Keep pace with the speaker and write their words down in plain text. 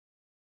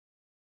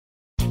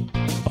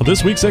On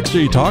this week's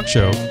XJ Talk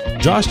Show,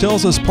 Josh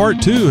tells us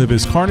part 2 of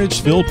his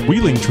carnage-filled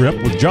wheeling trip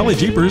with Jolly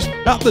Jeepers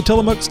out in the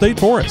Tillamook State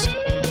Forest.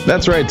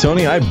 That's right,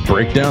 Tony. I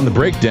break down the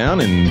breakdown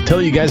and tell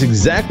you guys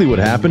exactly what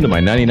happened to my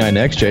 99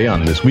 XJ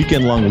on this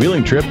weekend-long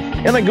wheeling trip,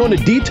 and I go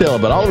into detail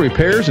about all the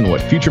repairs and what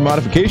future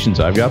modifications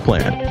I've got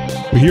planned.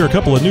 We hear a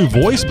couple of new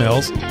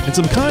voicemails and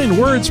some kind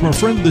words from a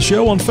friend of the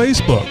show on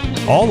Facebook,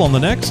 all on the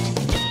next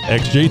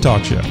XJ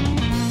Talk Show.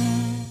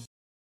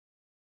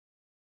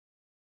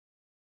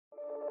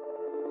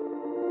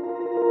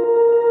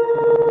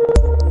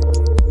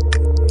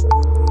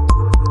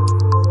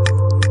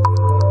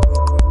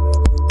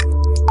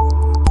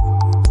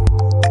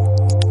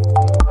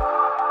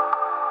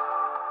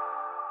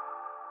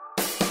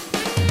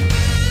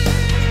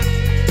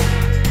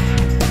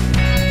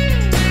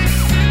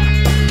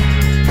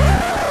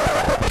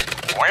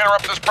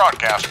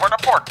 Broadcast for an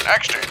important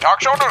XJ Talk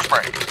Show news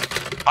break.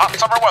 Hot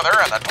summer weather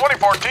and the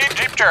 2014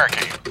 Jeep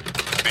Cherokee.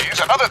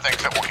 These and other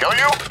things that will kill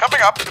you coming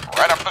up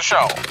right after the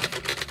show.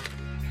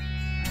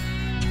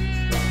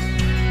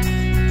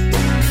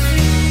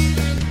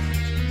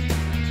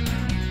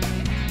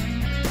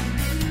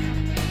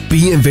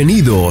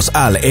 Bienvenidos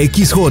al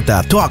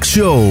XJ Talk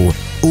Show,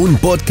 un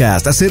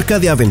podcast acerca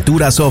de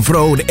aventuras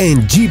off-road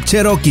en Jeep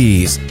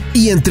Cherokees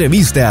y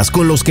entrevistas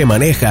con los que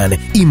manejan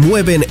y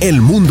mueven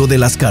el mundo de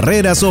las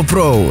carreras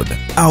off-road.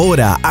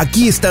 Ahora,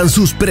 aquí están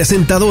sus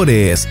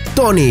presentadores,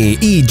 Tony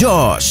y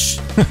Josh.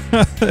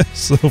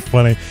 So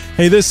funny.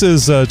 Hey, this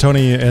is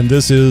Tony, and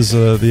this is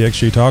the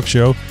XJ Talk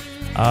Show,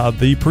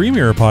 the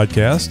premier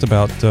podcast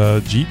about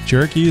Jeep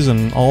Cherokees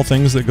and all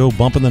things that go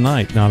bump in the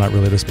night. No, not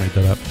really. Just made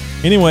that up.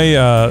 Anyway,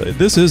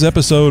 this is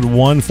episode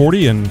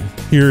 140, and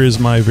here is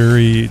my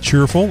very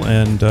cheerful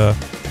and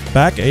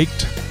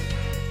back-ached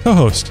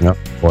co-host. Oh,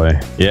 boy.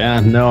 Yeah,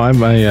 no, I'm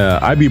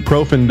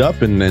ibuprofened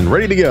up and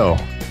ready to go.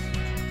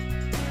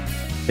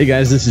 Hey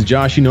guys, this is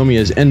Josh. You know me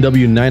as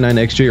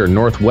NW99XJ or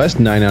Northwest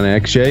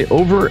 99XJ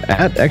over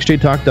at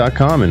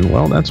xjtalk.com, and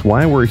well, that's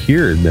why we're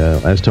here.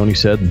 As Tony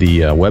said,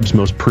 the web's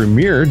most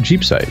premier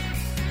Jeep site.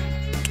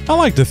 I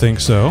like to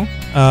think so.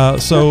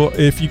 So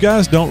if you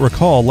guys don't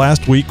recall,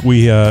 last week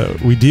we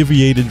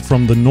deviated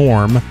from the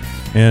norm,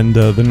 and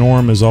the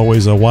norm is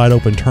always a wide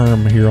open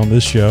term here on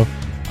this show.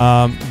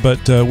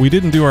 But we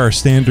didn't do our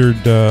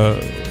standard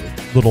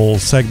little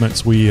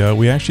segments. We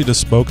actually just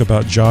spoke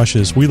about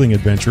Josh's wheeling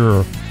adventure,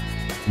 or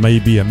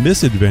maybe a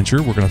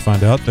misadventure. We're going to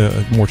find out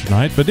more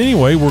tonight. But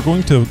anyway, we're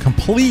going to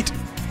complete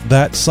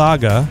that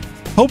saga,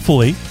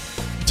 hopefully,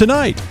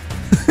 tonight.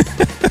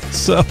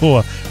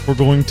 So we're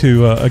going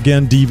to,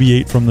 again,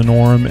 deviate from the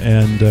norm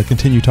and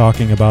continue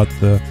talking about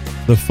the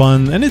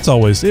fun. And it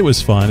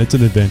was fun. It's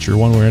an adventure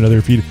one way or another.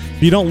 If you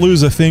don't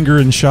lose a finger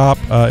in shop,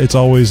 it's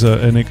always,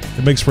 it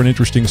makes for an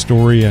interesting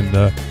story,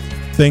 and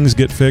things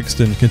get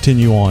fixed and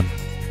continue on.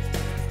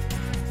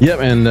 Yep,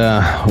 and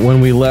when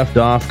we left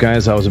off,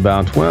 guys, I was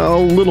about, a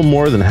little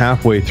more than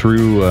halfway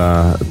through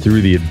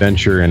the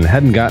adventure and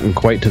hadn't gotten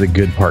quite to the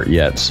good part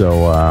yet. So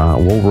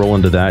we'll roll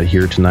into that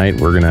here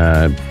tonight. We're going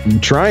to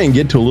try and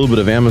get to a little bit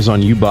of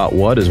Amazon You Bought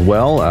What as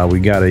well.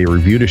 We got a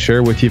review to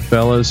share with you,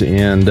 fellas,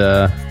 and,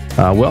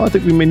 I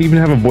think we may even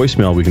have a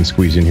voicemail we can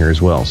squeeze in here as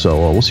well.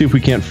 So we'll see if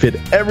we can't fit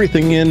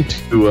everything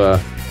into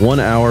 1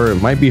 hour. It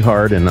might be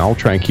hard, and I'll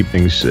try and keep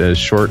things as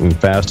short and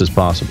fast as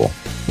possible.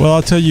 Well,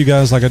 I'll tell you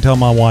guys, like I tell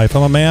my wife,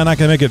 I'm a man, I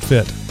can make it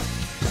fit.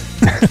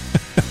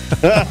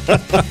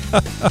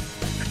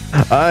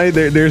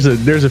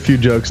 There's a few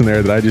jokes in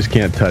there that I just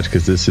can't touch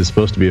because this is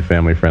supposed to be a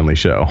family-friendly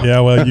show. Yeah,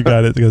 well, you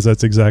got it, because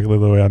that's exactly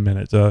the way I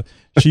meant it.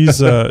 She's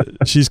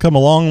come a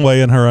long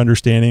way in her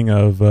understanding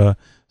of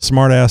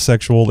smart-ass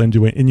sexual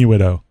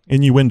innuendo.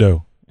 In the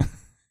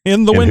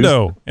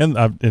window. And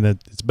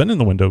it's been in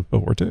the window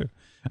before, too.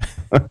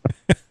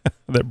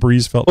 That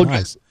breeze felt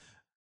nice.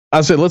 I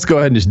said, let's go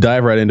ahead and just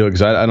dive right into it,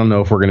 because I don't know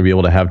if we're going to be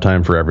able to have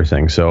time for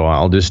everything. So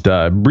I'll just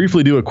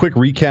briefly do a quick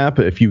recap.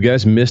 If you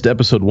guys missed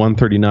episode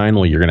 139,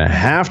 well, you're going to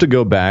have to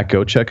go back.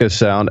 Go check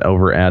us out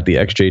over at the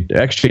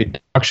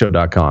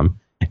xjtalkshow.com.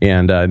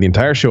 And the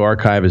entire show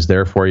archive is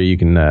there for you. You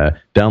can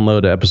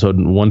download episode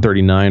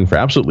 139 for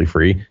absolutely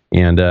free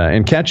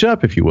and catch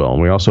up, if you will.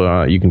 And we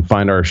also you can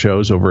find our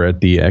shows over at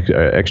the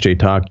XJ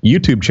Talk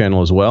YouTube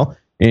channel as well.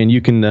 And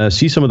you can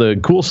see some of the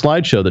cool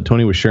slideshow that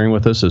Tony was sharing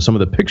with us of some of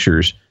the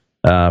pictures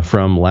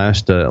from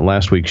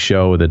last week's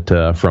show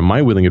that from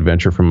my wheeling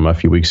adventure from a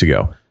few weeks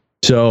ago.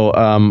 So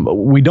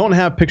we don't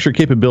have picture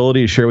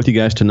capability to share with you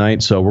guys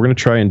tonight, so we're going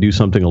to try and do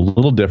something a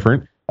little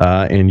different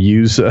and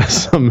use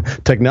some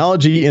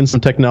technology in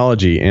some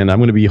technology. And I'm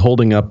going to be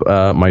holding up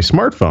my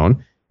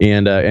smartphone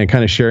and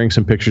kind of sharing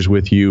some pictures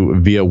with you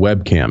via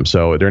webcam.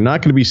 So they're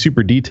not going to be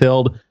super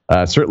detailed,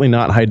 certainly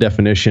not high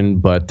definition,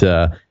 but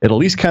it'll at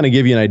least kind of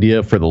give you an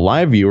idea for the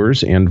live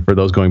viewers and for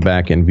those going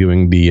back and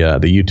viewing the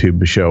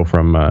YouTube show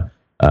from the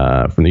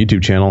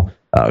YouTube channel,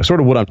 sort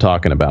of what I'm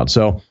talking about.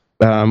 So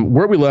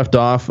where we left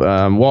off,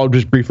 I'll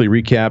just briefly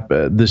recap.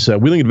 This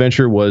wheeling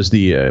adventure was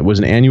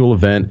an annual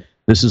event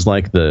This is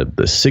like the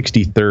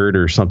 63rd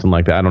or something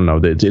like that. I don't know.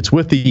 It's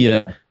with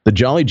the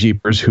Jolly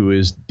Jeepers, who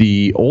is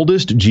the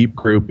oldest Jeep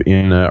group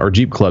or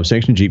Jeep club,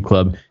 sanctioned Jeep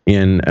club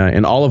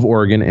in all of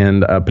Oregon,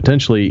 and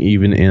potentially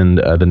even in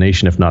the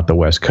nation, if not the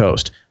West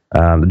Coast.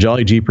 The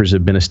Jolly Jeepers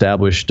have been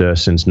established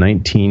since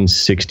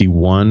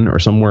 1961 or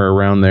somewhere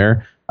around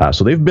there.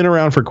 So they've been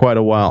around for quite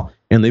a while,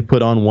 and they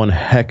put on one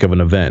heck of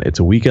an event. It's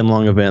a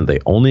weekend-long event. They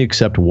only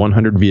accept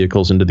 100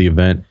 vehicles into the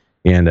event,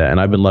 and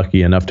I've been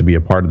lucky enough to be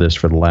a part of this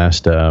for the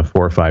last 4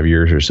 or 5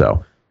 years or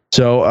so.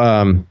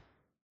 So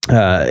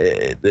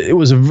it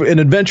was an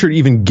adventure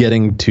even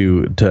getting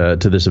to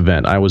this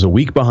event. I was a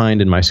week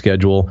behind in my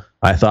schedule.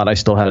 I thought I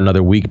still had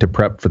another week to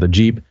prep for the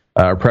Jeep,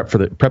 prep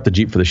the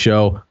Jeep for the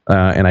show,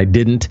 and I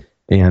didn't.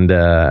 And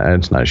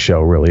it's not a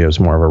show really; it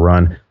was more of a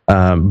run.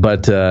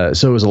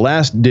 So it was a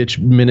last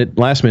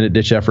minute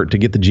ditch effort to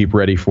get the Jeep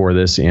ready for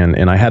this,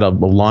 and I had a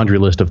laundry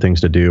list of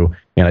things to do,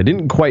 and I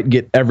didn't quite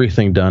get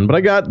everything done, but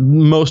I got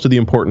most of the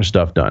important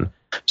stuff done.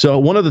 So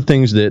one of the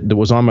things that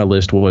was on my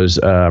list was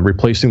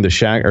replacing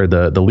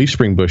the leaf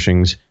spring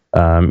bushings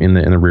in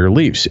the rear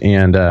leaves,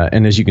 and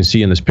as you can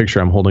see in this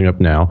picture I'm holding up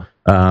now,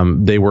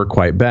 they were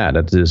quite bad.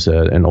 That is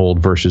an old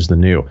versus the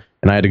new,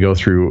 and I had to go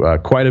through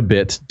quite a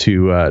bit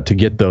to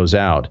get those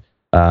out,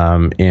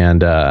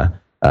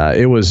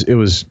 it was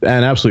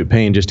an absolute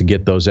pain just to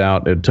get those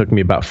out. It took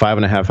me about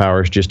 5.5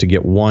 hours just to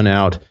get one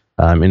out.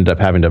 Ended up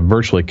having to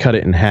virtually cut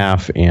it in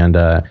half and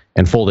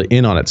fold it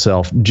in on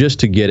itself just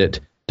to get it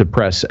to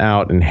press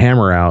out and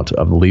hammer out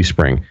of the leaf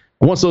spring.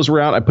 Once those were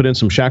out, I put in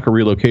some shackle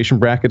relocation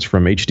brackets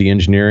from HD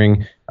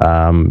Engineering,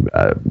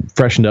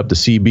 freshened up the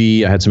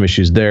CB. I had some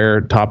issues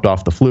there, topped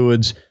off the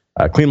fluids,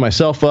 cleaned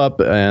myself up,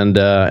 and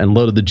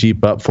loaded the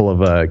Jeep up full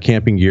of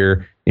camping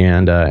gear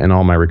and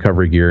all my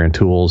recovery gear and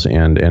tools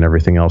and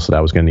everything else that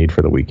I was going to need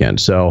for the weekend.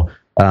 So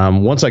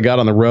once I got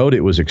on the road,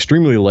 it was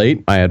extremely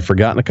late. I had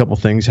forgotten a couple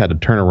things, had to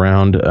turn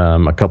around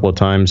a couple of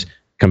times,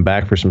 come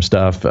back for some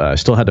stuff.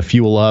 Still had to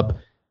fuel up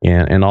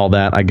and all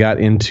that. I got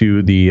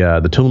into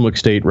the Tillamook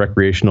State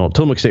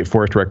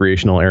Forest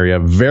Recreational Area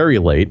very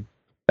late.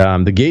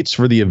 The gates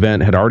for the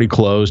event had already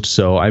closed,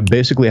 so I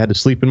basically had to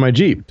sleep in my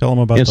Jeep. Tell them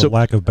about the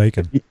lack of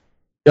bacon.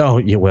 Oh,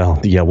 yeah,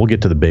 we'll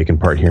get to the bacon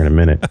part here in a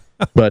minute.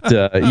 But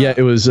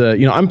it was,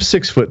 I'm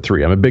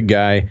 6'3". I'm a big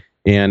guy.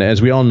 And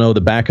as we all know, the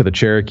back of the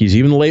Cherokees,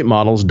 even the late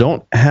models,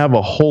 don't have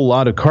a whole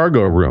lot of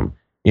cargo room.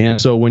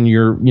 And so when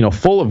you're,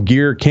 full of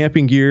gear,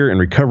 camping gear and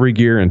recovery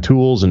gear and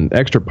tools and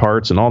extra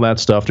parts and all that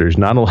stuff, there's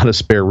not a lot of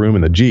spare room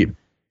in the Jeep.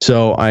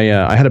 So I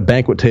had a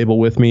banquet table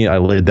with me. I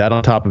laid that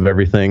on top of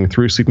everything,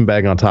 threw a sleeping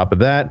bag on top of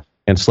that,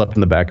 and slept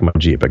in the back of my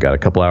Jeep. I got a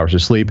couple hours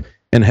of sleep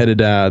and headed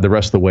the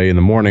rest of the way in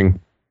the morning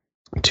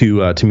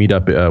to meet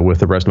up with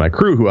the rest of my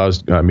crew who I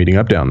was meeting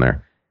up down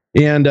there.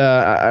 And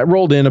I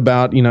rolled in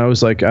about, it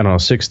was like,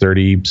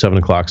 6:30, 7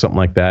 o'clock, something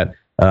like that.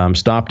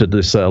 Stopped at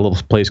this little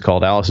place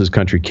called Alice's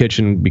Country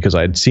Kitchen because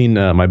I'd seen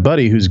my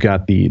buddy who's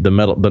got the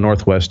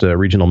Northwest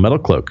Regional Metal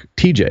Cloak,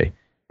 TJ.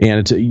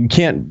 And you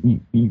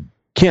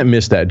can't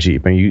miss that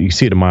Jeep, and you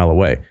see it a mile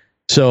away.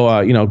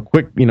 So,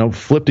 quick,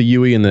 flipped a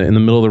Yui in the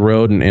middle of the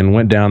road and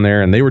went down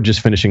there, and they were just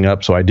finishing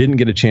up. So I didn't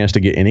get a chance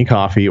to get any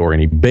coffee or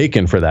any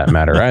bacon for that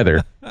matter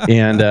either.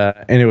 And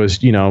it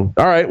was, all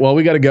right, well,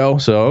 we got to go.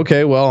 So,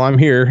 okay, well, I'm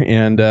here.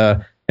 And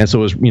so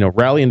it was,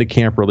 rally into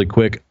camp really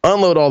quick,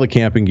 unload all the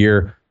camping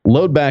gear,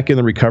 load back in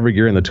the recovery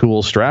gear and the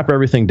tools, strap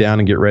everything down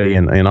and get ready.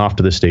 And off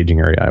to the staging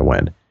area I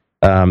went.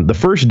 The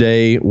first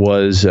day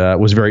was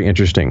very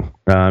interesting.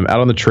 Out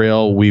on the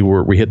trail, we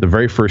hit the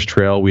very first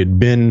trail. We had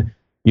been,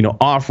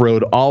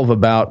 off-road all of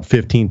about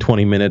 15,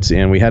 20 minutes,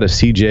 and we had a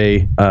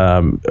CJ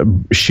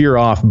shear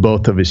off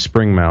both of his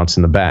spring mounts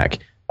in the back.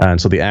 And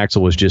so the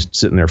axle was just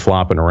sitting there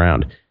flopping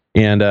around.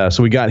 And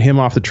so we got him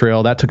off the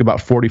trail. That took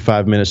about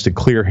 45 minutes to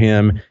clear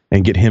him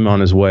and get him on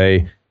his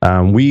way.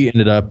 We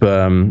ended up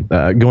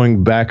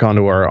going back on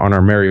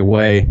our merry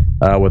way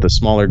with a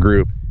smaller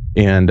group.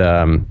 And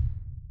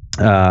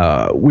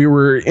we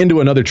were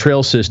into another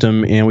trail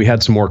system, and we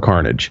had some more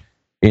carnage.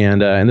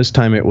 And this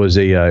time it was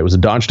a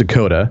Dodge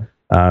Dakota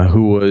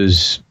who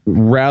was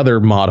rather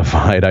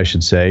modified, I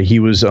should say. He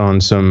was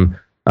on some,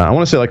 I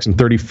want to say like some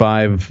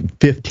 35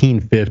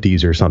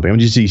 1550s or something. I mean,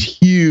 just these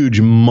huge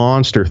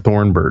monster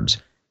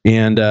Thornbirds.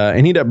 And he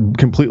ended up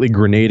completely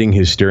grenading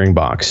his steering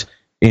box,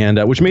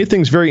 and which made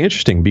things very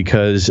interesting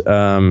because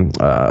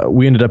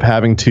we ended up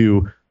having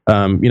to,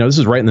 this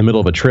is right in the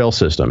middle of a trail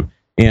system.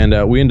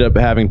 And we ended up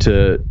having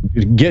to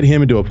get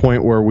him into a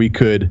point where we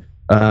could,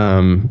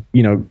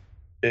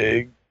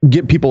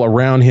 get people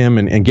around him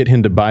and get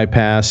him to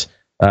bypass,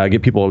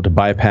 get people to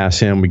bypass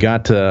him. We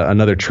got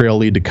another trail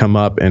lead to come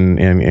up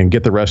and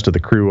get the rest of the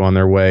crew on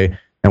their way.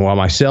 And while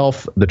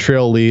myself, the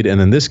trail lead, and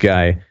then this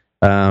guy,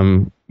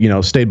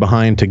 stayed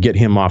behind to get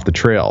him off the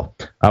trail.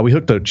 We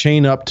hooked a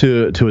chain up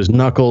to his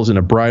knuckles and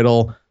a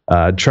bridle,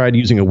 tried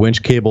using a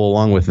winch cable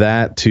along with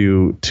that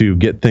to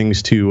get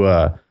things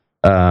to,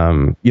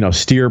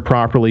 steer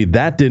properly.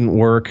 That didn't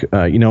work.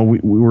 We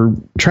were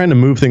trying to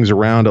move things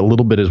around a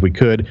little bit as we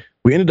could.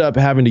 We ended up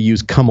having to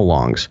use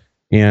come-alongs.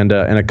 and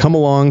a come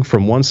along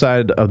from one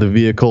side of the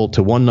vehicle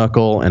to one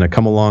knuckle, and a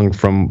come along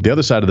from the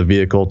other side of the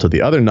vehicle to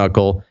the other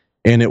knuckle.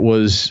 And it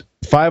was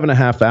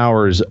 5.5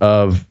 hours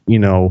of,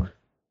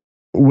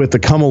 with the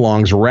come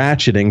alongs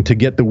ratcheting to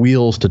get the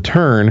wheels to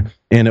turn.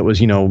 And it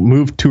was,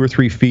 move 2 or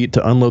 3 feet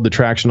to unload the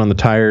traction on the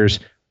tires,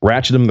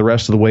 ratchet them the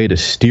rest of the way to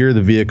steer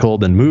the vehicle,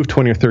 then move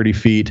 20 or 30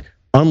 feet,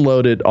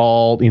 unload it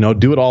all,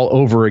 do it all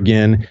over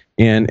again.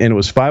 And it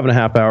was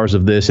 5.5 hours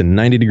of this in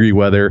 90-degree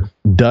weather,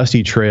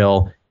 dusty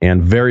trail,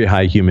 and very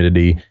high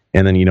humidity.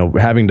 And then,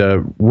 having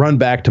to run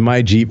back to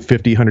my Jeep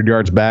 50, 100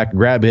 yards back,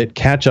 grab it,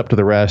 catch up to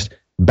the rest,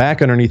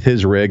 back underneath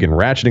his rig and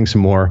ratcheting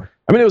some more.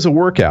 I mean, it was a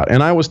workout,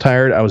 and I was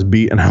tired, I was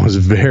beat, and I was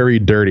very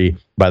dirty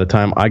by the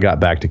time I got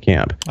back to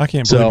camp. I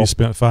can't believe you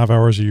spent 5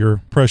 hours of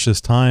your precious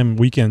time,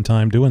 weekend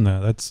time, doing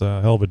that. That's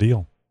a hell of a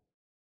deal.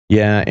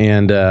 Yeah,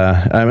 and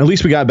at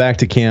least we got back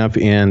to camp,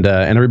 and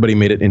everybody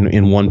made it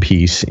in one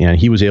piece, and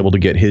he was able to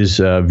get his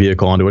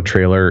vehicle onto a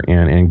trailer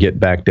and get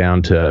back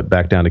down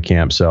to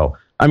camp. So,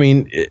 I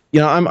mean,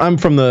 I'm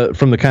from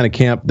the kind of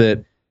camp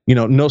that,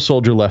 no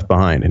soldier left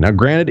behind. And now,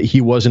 granted,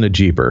 he wasn't a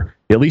Jeeper.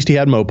 At least he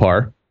had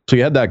Mopar, so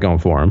he had that going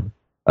for him.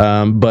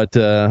 But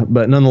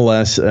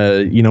nonetheless, we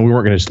weren't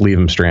going to just leave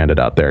him stranded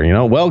out there.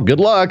 Well, good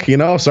luck.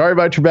 Sorry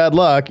about your bad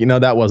luck.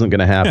 That wasn't going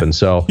to happen.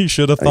 So you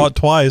should have thought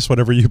twice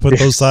whenever you put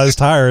those size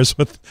tires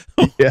with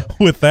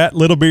that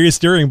little bitty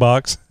steering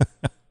box.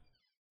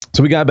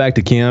 So we got back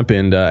to camp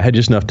and had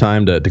just enough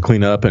time to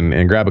clean up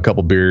and grab a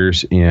couple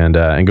beers and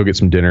go get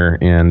some dinner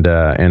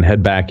and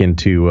head back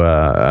into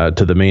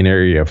to the main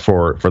area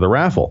for the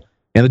raffle.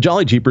 And the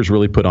Jolly Jeepers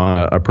really put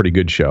on a pretty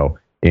good show.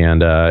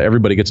 And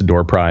everybody gets a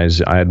door prize.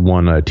 I had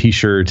won a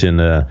T-shirt and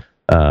it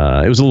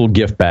was a little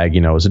gift bag.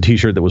 It was a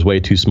T-shirt that was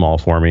way too small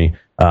for me.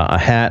 A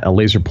hat, a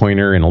laser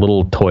pointer, and a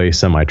little toy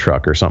semi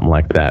truck or something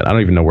like that. I don't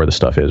even know where the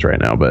stuff is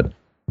right now, but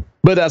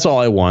that's all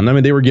I won. I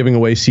mean, they were giving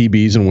away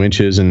CBs and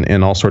winches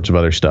and all sorts of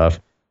other stuff.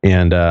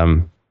 And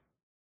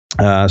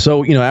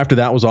so after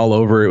that was all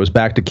over, it was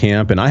back to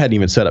camp, and I hadn't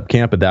even set up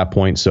camp at that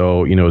point.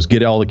 So it was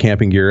get all the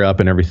camping gear up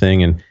and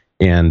everything,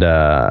 and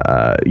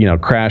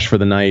crash for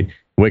the night.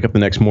 Wake up the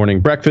next morning,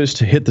 breakfast,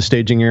 hit the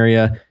staging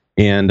area,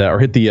 and or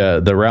hit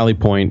the rally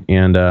point,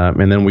 and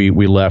then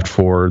we left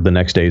for the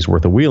next day's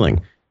worth of wheeling.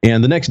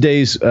 And the next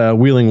day's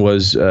wheeling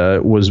was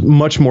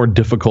much more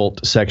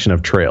difficult section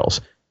of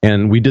trails,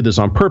 and we did this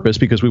on purpose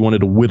because we wanted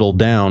to whittle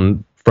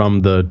down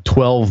from the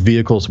 12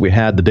 vehicles we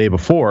had the day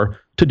before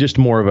to just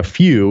more of a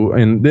few,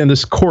 and then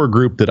this core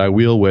group that I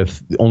wheel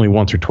with only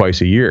once or twice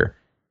a year.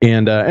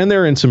 And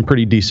they're in some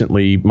pretty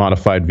decently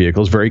modified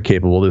vehicles, very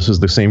capable. This is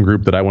the same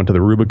group that I went to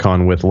the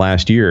Rubicon with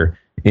last year,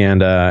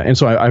 and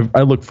so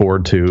I look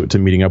forward to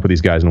meeting up with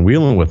these guys and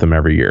wheeling with them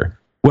every year.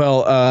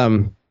 Well,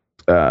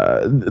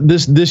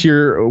 this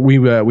year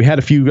we had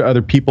a few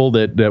other people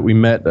that we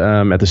met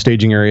at the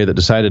staging area that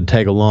decided to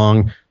tag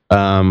along.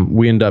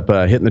 We ended up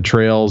hitting the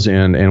trails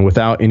and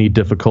without any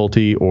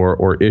difficulty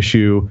or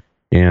issue.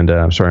 And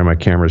I'm sorry, my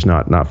camera's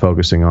not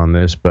focusing on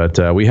this,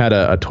 but we had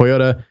a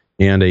Toyota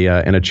and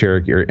a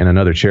Cherokee and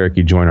another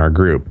Cherokee join our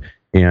group,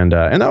 and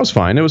that was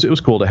fine. It was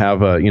cool to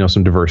have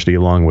some diversity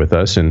along with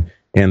us, and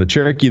the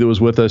Cherokee that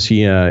was with us,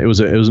 it was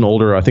an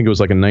older, I think it was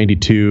like a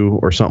 92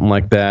 or something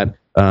like that,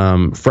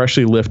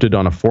 freshly lifted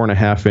on a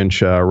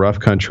 4.5-inch rough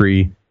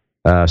country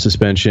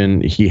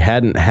suspension. He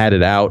hadn't had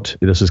it out.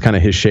 This is kind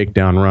of his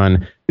shakedown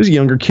run. He was a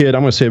younger kid.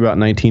 I'm going to say about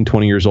 19,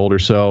 20 years old or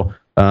so.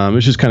 It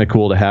was just kind of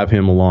cool to have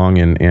him along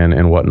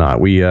and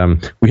whatnot. We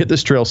hit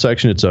this trail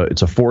section. It's a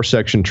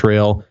 4-section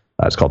trail.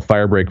 It's called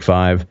Firebreak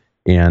 5,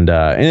 and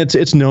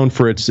it's known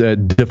for its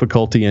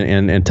difficulty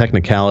and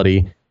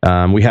technicality.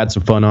 We had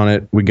some fun on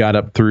it. We got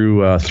up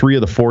through 3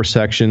 of the 4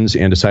 sections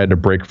and decided to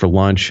break for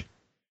lunch,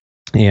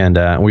 and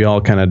we all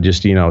kind of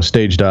just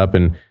staged up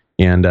and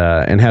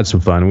had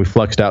some fun. We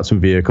flexed out some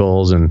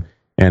vehicles and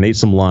ate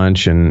some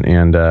lunch and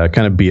kind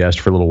of BS'd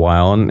for a little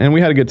while, and we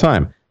had a good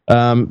time.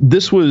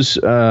 This was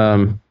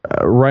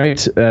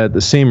right at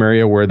the same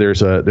area where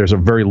there's a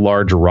very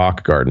large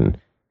rock garden.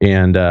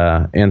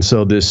 And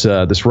so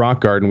this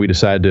rock garden we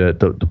decided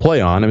to play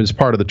on. I mean, it's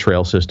part of the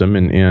trail system,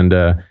 and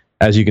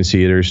as you can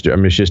see, it's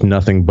just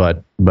nothing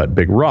but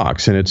big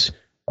rocks, and it's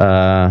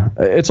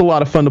a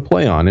lot of fun to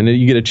play on, and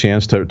you get a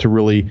chance to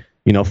really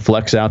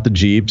flex out the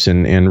Jeeps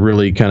and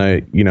really kind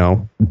of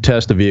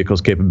test the vehicle's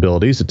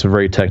capabilities. It's a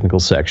very technical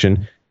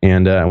section,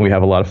 and we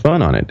have a lot of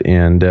fun on it.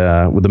 And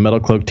with the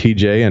Metal Cloak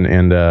TJ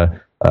and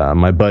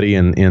my buddy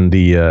in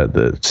the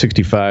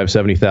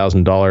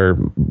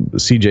 $65,000-$70,000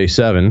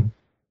 CJ7.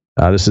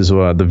 This is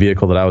the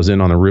vehicle that I was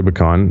in on the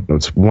Rubicon.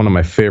 It's one of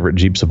my favorite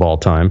Jeeps of all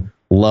time.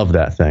 Love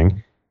that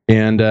thing.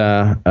 And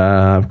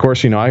of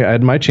course, I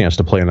had my chance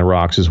to play in the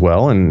rocks as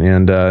well.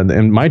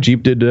 And my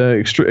Jeep did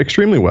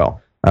extremely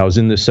well. I was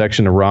in this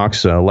section of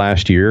rocks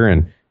last year,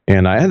 and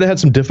I had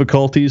some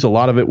difficulties. A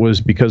lot of it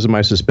was because of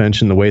my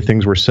suspension, the way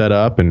things were set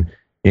up, and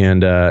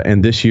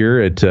this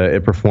year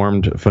it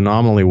performed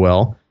phenomenally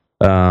well.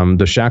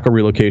 The shackle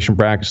relocation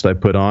brackets that I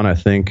put on, I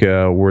think,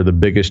 were the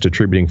biggest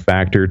attributing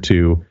factor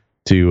to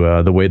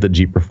the way the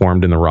Jeep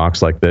performed in the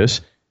rocks like this,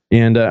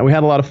 and we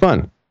had a lot of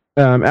fun.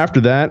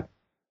 after that,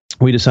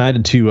 we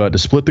decided to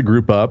split the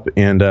group up,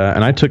 and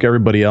I took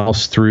everybody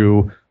else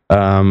through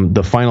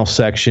the final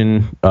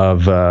section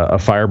of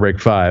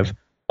Firebreak 5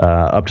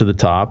 up to the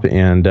top,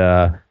 and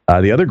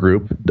the other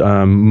group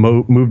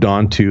moved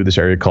on to this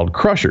area called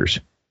Crushers.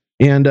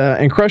 And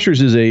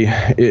Crushers is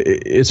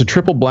it's a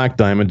triple black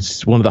diamond.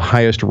 It's one of the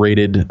highest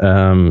rated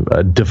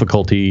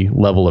difficulty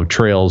level of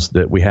trails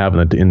that we have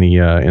in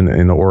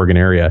the Oregon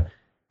area,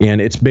 and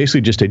it's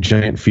basically just a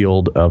giant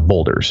field of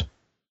boulders.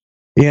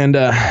 And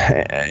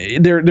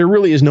there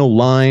really is no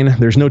line.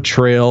 There's no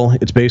trail.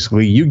 It's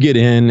basically you get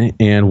in,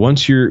 and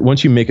once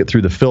you make it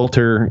through the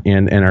filter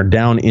and are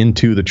down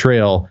into the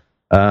trail,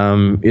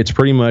 it's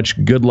pretty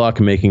much good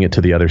luck making it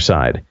to the other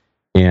side.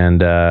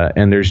 And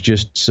there's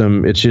just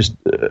it's just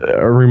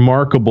a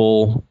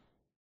remarkable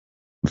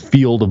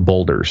field of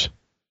boulders,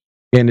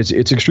 and it's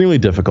extremely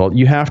difficult.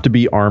 You have to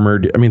be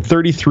armored. I mean,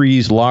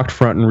 33s locked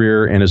front and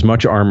rear, and as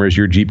much armor as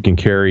your Jeep can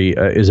carry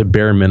is a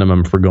bare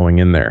minimum for going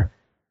in there.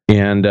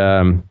 And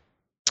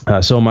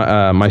so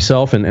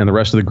myself and the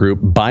rest of the group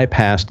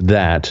bypassed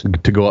that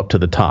to go up to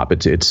the top.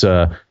 It's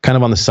kind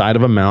of on the side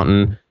of a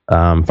mountain.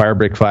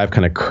 Firebreak 5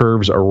 kind of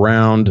curves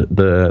around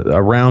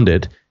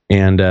it.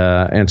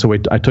 And so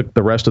I took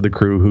the rest of the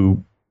crew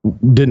who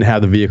didn't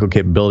have the vehicle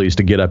capabilities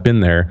to get up in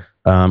there,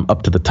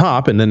 up to the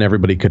top, and then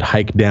everybody could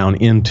hike down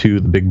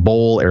into the big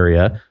bowl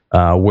area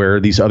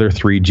where these other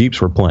 3 Jeeps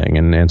were playing.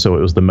 And so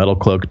it was the Metal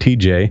Cloak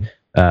TJ,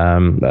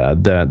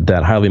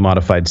 that highly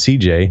modified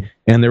CJ,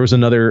 and there was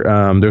another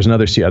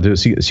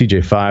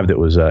CJ5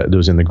 that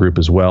was in the group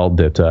as well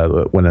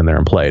that went in there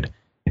and played.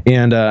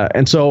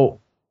 And so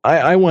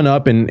I went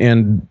up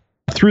and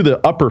through the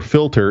upper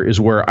filter is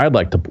where I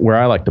like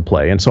to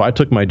play. And so I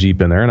took my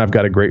Jeep in there, and I've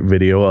got a great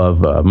video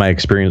of my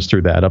experience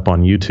through that up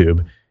on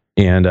YouTube.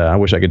 And I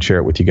wish I could share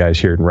it with you guys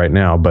here right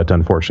now, but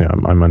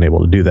unfortunately I'm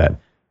unable to do that.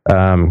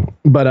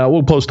 But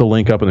we'll post a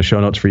link up in the show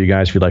notes for you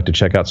guys if you'd like to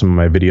check out some of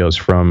my videos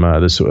from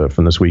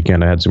this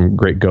weekend. I had some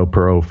great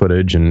GoPro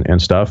footage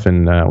and stuff,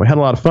 and we had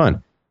a lot of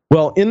fun.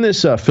 Well, in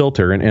this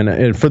filter,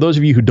 and for those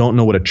of you who don't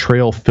know what a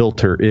trail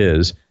filter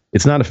is,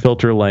 it's not a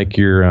filter like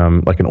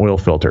like an oil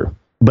filter,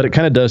 but it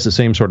kind of does the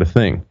same sort of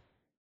thing.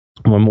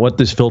 What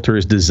this filter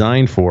is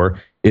designed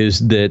for is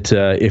that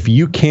if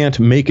you can't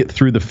make it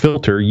through the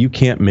filter, you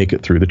can't make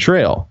it through the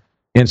trail.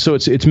 And so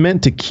it's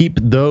meant to keep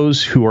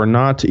those who are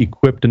not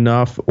equipped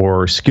enough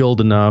or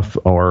skilled enough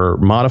or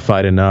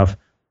modified enough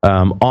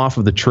off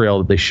of the trail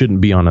that they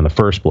shouldn't be on in the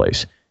first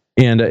place.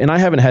 And I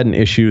haven't had an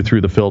issue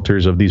through the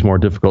filters of these more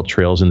difficult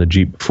trails in the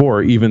Jeep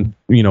before, even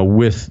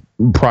with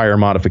prior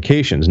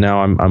modifications.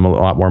 Now I'm a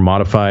lot more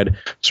modified,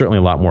 certainly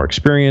a lot more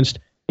experienced.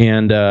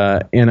 And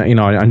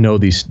I know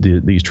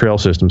these trail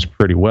systems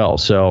pretty well.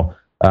 So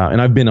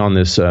and I've been on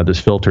this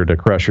filter to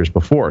Crushers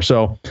before.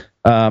 So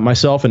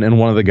myself and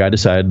one other guy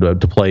decided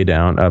to play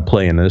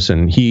in this,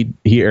 and he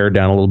aired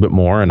down a little bit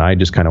more, and I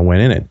just kind of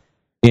went in it.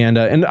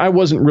 And I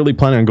wasn't really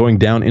planning on going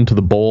down into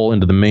the bowl,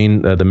 into the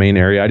main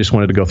area. I just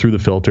wanted to go through the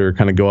filter,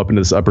 kind of go up into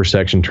this upper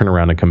section, turn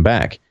around, and come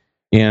back.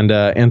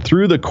 And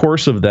through the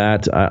course of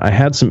that, I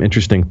had some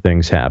interesting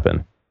things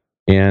happen.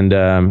 And,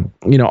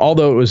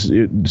 although it was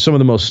some of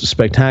the most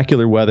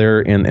spectacular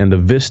weather and the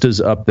vistas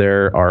up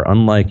there are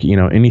unlike,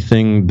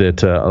 anything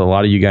that a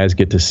lot of you guys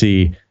get to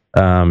see,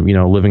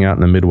 living out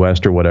in the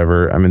Midwest or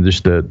whatever. I mean,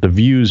 just the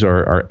views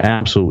are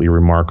absolutely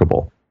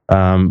remarkable.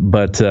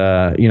 But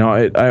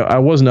I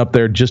wasn't up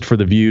there just for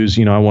the views.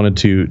 I wanted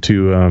to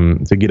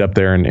get up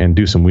there and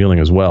do some wheeling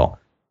as well.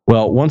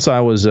 Well, once I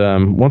was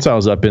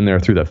up in there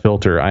through that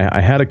filter,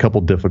 I had a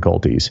couple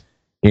difficulties.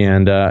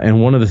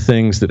 And one of the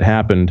things that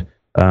happened,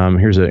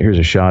 here's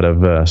a shot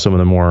of some of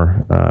the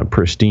more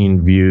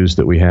pristine views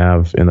that we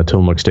have in the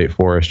Tillamook State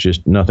Forest.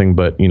 Just nothing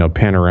but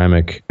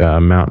panoramic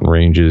mountain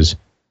ranges,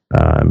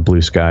 and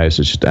blue skies.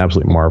 It's just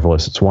absolutely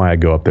marvelous. It's why I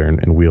go up there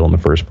and wheel in the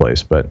first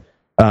place. But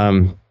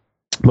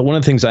one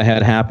of the things I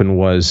had happen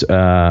was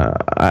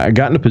I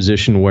got in a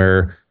position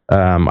where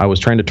I was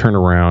trying to turn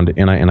around,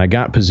 and I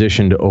got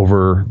positioned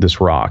over this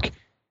rock.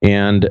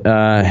 And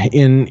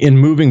in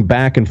moving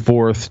back and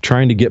forth,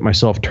 trying to get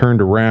myself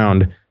turned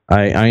around,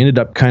 I ended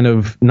up kind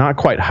of not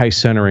quite high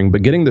centering,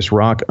 but getting this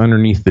rock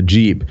underneath the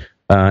Jeep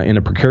in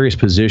a precarious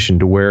position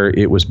to where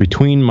it was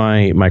between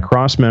my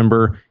cross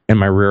member and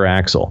my rear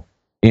axle.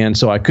 And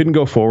so I couldn't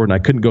go forward and I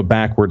couldn't go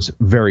backwards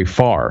very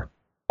far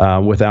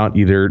without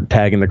either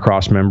tagging the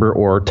cross member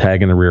or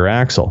tagging the rear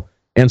axle.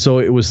 And so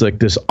it was like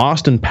this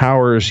Austin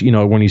Powers,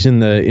 when he's in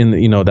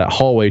the that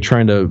hallway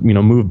trying to,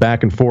 move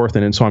back and forth.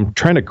 And so I'm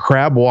trying to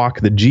crab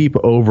walk the Jeep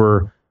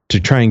over to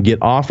try and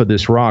get off of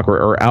this rock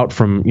or out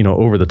from,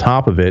 over the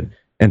top of it,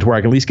 and to where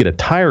I can at least get a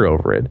tire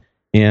over it.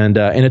 And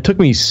it took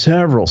me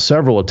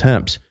several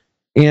attempts.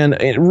 And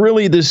it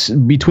really, this,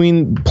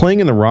 between playing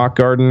in the rock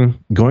garden,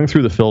 going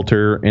through the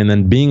filter, and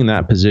then being in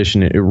that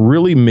position, it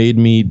really made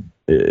me,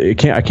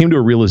 I came to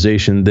a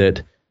realization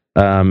that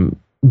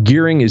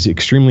gearing is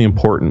extremely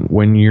important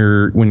when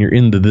you're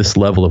into this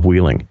level of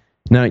wheeling.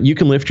 Now, you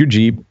can lift your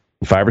Jeep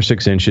 5 or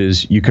 6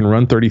 inches. You can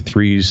run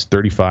 33s,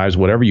 35s,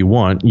 whatever you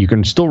want. You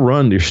can still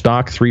run your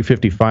stock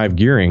 355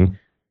 gearing,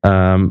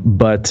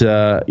 but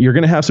you're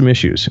going to have some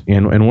issues.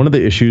 And one of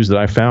the issues that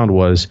I found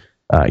was,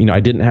 I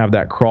didn't have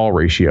that crawl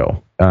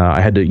ratio.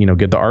 I had to,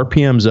 get the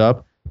RPMs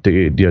up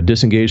to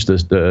disengage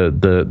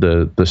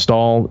the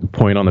stall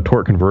point on the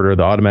torque converter,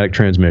 the automatic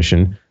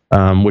transmission,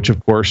 which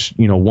of course,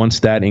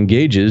 once that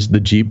engages, the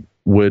Jeep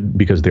would,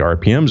 because the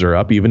RPMs are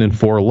up, even in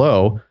 4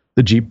 low,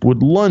 the Jeep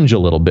would lunge a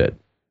little bit.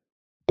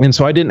 And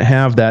so I didn't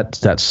have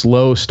that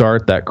slow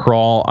start, that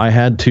crawl. I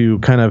had to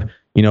kind of,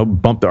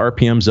 bump the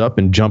RPMs up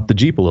and jump the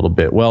Jeep a little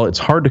bit. Well, it's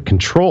hard to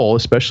control,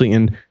 especially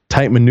in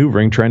tight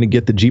maneuvering, trying to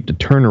get the Jeep to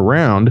turn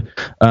around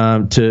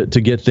to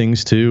get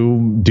things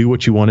to do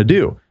what you want to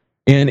do.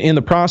 And in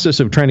the process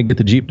of trying to get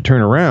the Jeep to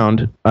turn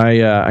around,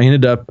 I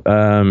ended up,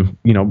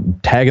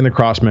 tagging the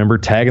cross member,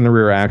 tagging the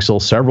rear axle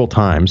several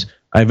times.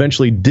 I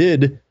eventually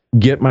did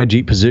get my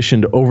Jeep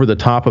positioned over the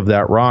top of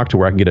that rock to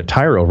where I can get a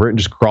tire over it and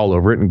just crawl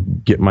over it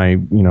and get my,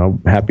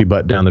 happy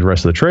butt down the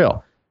rest of the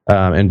trail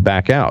and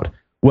back out.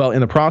 Well,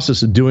 in the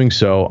process of doing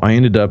so, I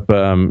ended up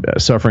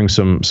suffering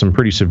some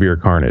pretty severe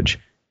carnage,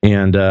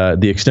 and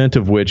the extent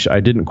of which I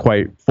didn't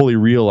quite fully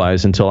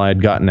realize until I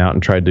had gotten out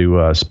and tried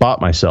to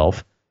spot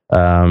myself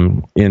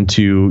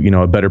into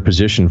a better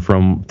position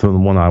from the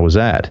one I was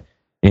at.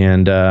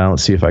 And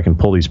let's see if I can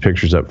pull these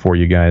pictures up for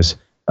you guys.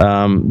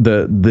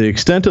 The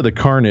extent of the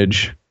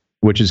carnage,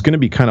 which is going to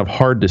be kind of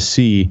hard to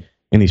see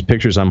in these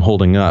pictures I'm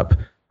holding up.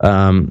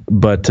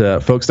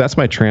 But folks, that's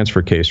my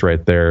transfer case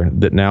right there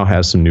that now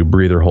has some new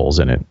breather holes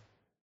in it.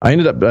 I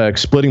ended up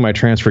splitting my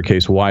transfer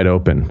case wide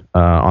open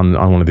on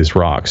one of these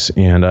rocks.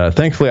 And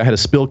thankfully, I had a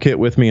spill kit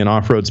with me, an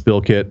off-road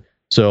spill kit.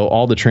 So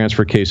all the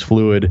transfer case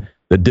fluid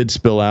that did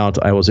spill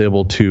out, I was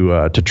able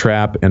to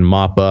trap and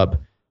mop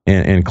up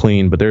and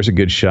clean. But there's a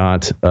good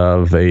shot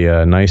of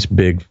a nice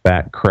big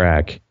fat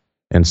crack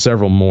and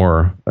several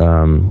more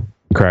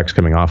cracks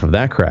coming off of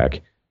that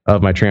crack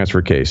of my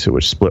transfer case,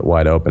 which split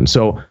wide open.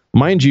 So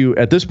mind you,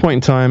 at this point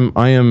in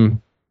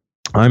time,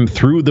 I'm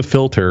through the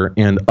filter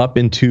and up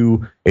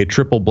into a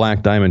triple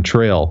black diamond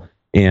trail,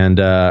 and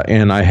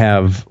I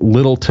have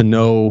little to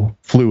no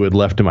fluid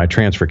left in my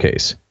transfer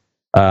case.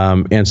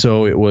 And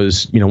so it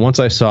was, once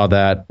I saw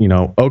that,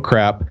 oh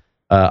crap,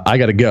 I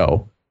got to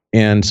go.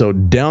 And so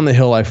down the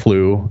hill I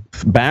flew,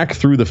 back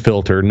through the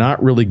filter,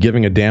 not really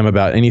giving a damn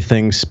about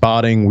anything,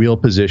 spotting, wheel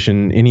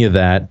position, any of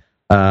that.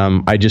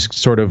 I just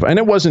sort of, and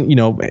it wasn't,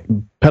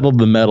 pedal to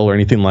the metal or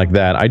anything like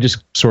that. I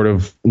just sort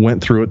of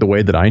went through it the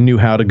way that I knew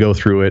how to go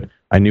through it.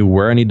 I knew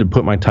where I needed to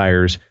put my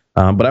tires,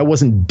 but I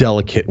wasn't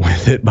delicate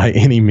with it by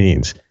any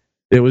means.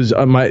 It was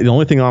the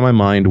only thing on my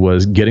mind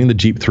was getting the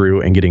Jeep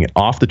through and getting it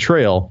off the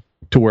trail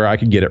to where I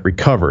could get it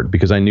recovered,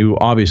 because I knew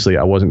obviously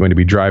I wasn't going to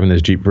be driving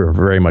this Jeep for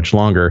very much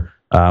longer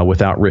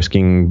without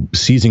risking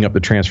seizing up the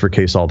transfer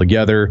case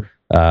altogether,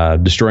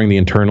 destroying the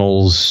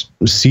internals,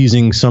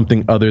 seizing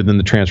something other than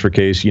the transfer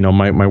case.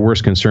 My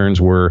worst concerns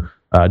were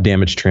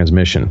damaged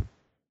transmission.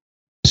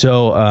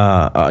 So,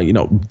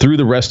 through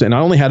the rest, and I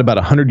only had about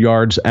 100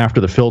 yards after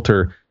the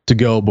filter to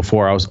go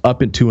before I was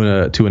up into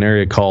an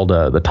area called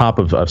the top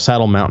of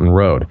Saddle Mountain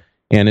Road.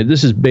 And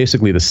this is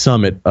basically the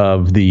summit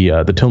of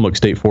the Tillamook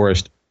State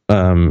Forest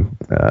mountain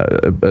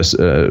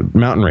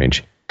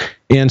range.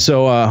 And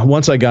so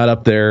once I got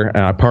up there,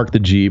 I parked the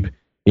Jeep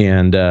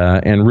and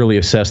really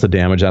assessed the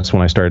damage. That's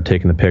when I started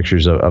taking the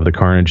pictures of the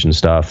carnage and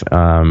stuff.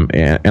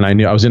 And I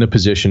knew I was in a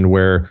position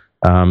where,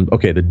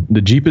 okay,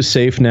 the Jeep is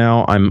safe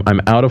now.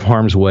 I'm out of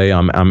harm's way.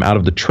 I'm out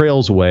of the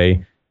trail's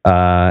way.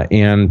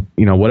 And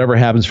whatever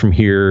happens from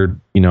here,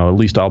 at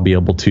least I'll be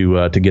able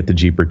to get the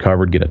Jeep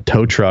recovered, get a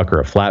tow truck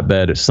or a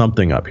flatbed or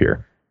something up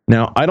here.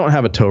 Now, I don't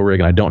have a tow rig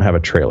and I don't have a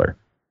trailer.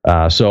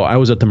 So I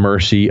was at the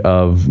mercy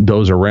of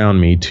those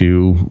around me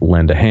to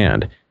lend a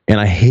hand, and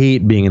I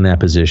hate being in that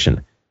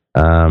position.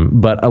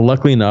 But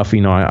luckily enough,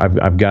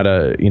 I've got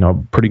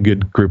a pretty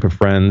good group of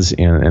friends,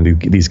 and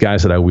these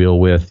guys that I wheel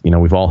with,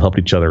 we've all helped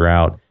each other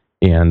out,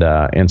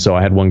 and so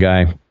I had one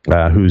guy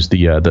who's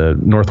the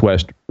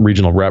Northwest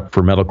regional rep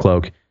for Metal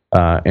Cloak,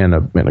 and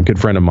a good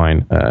friend of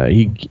mine.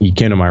 He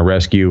came to my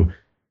rescue,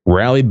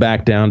 rallied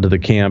back down to the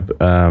camp,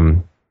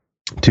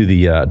 to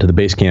the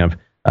base camp.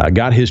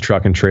 Got his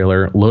truck and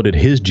trailer, loaded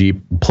his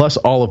Jeep, plus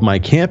all of my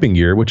camping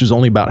gear, which was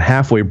only about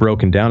halfway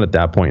broken down at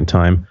that point in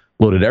time,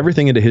 loaded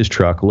everything into his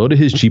truck, loaded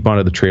his Jeep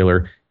onto the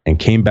trailer, and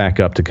came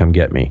back up to come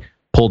get me.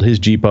 Pulled his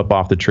Jeep up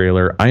off the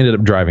trailer. I ended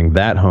up driving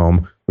that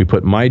home. We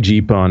put my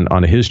Jeep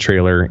onto his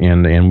trailer,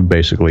 and we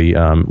basically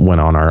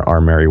went on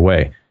our merry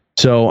way.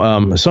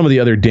 So some of the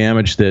other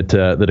damage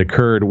that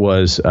occurred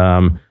was,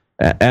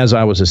 as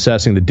I was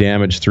assessing the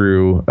damage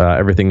through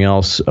everything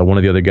else, one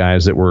of the other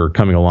guys that were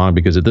coming along,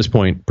 because at this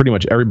point, pretty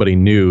much everybody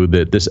knew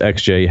that this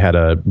XJ had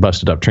a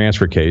busted up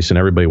transfer case, and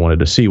everybody wanted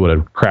to see what a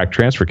cracked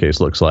transfer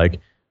case looks like.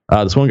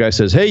 This one guy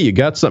says, "Hey, you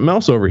got something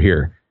else over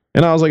here?"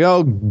 And I was like,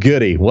 "Oh,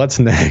 goody, what's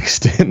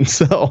next?" And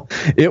so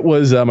it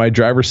was my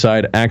driver's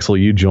side axle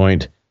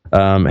U-joint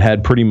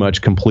had pretty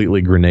much completely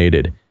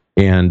grenaded,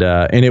 and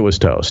it was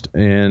toast.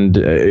 And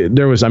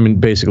there was,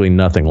 basically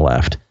nothing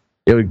left.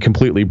 it was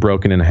completely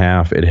broken in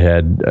half. It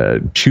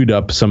had chewed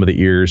up some of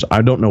the ears.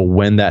 I don't know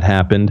when that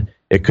happened.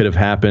 It could have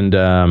happened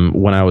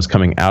when I was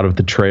coming out of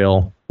the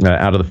trail,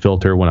 out of the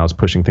filter, when I was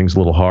pushing things a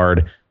little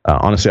hard.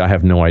 Honestly, I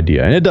have no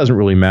idea. And it doesn't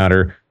really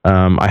matter.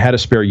 I had a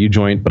spare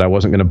U-joint, but I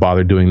wasn't going to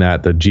bother doing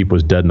that. The Jeep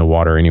was dead in the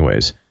water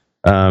anyways.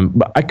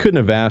 But I couldn't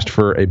have asked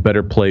for a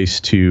better place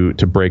to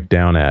break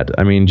down at.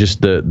 I mean,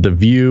 just the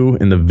view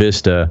and the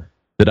vista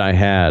that I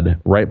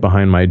had right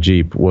behind my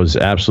Jeep was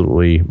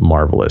absolutely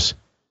marvelous.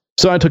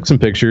 So I took some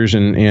pictures,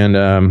 and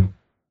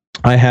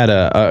I had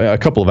a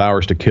couple of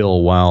hours to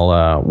kill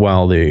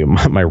while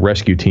my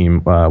rescue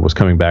team was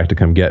coming back to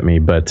come get me.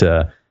 But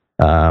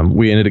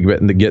we ended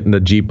up getting the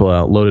Jeep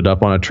loaded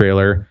up on a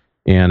trailer,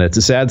 and it's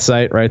a sad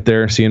sight right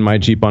there, seeing my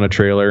Jeep on a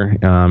trailer,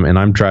 and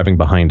I'm driving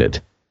behind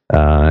it,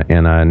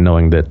 and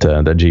knowing that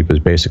that Jeep is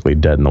basically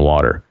dead in the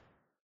water.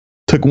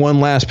 Took one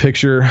last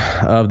picture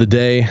of the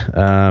day.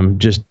 I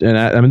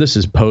mean, this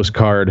is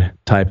postcard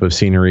type of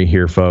scenery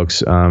here,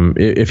 folks.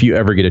 If you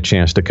ever get a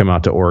chance to come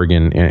out to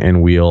Oregon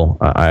and wheel,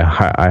 I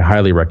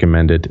highly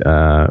recommend it.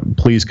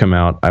 Please come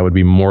out. I would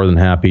be more than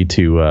happy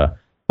to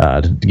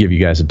give you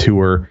guys a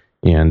tour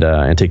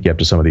and take you up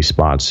to some of these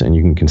spots, and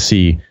you can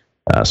see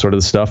sort of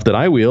the stuff that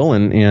I wheel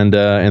and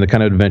the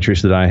kind of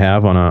adventures that I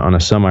have on a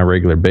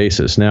semi-regular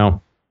basis.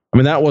 Now, I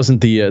mean, that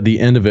wasn't the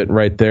end of it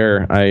right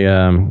there.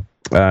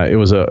 It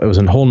was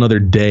a whole nother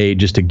day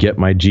just to get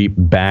my Jeep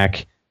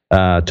back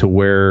to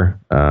where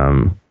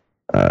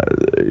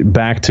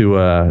back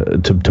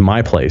to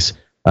my place.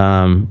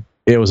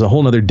 It was a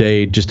whole nother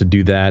day just to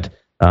do that.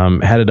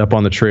 Had it up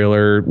on the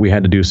trailer. We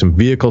had to do some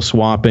vehicle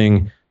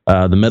swapping.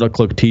 The Metal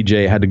Cloak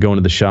TJ had to go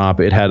into the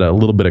shop. It had a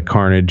little bit of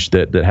carnage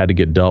that had to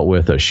get dealt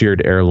with, a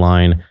sheared air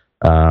line,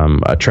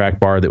 a track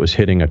bar that was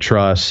hitting a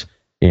truss,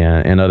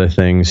 and other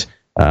things.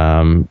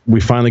 We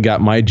finally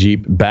got my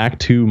Jeep back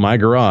to my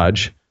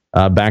garage,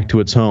 back to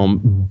its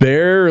home.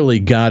 Barely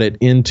got it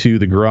into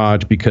the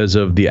garage because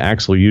of the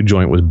axle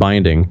U-joint was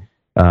binding,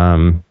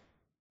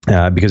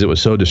 because it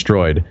was so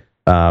destroyed.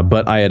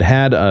 But I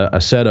had a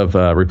set of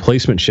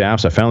replacement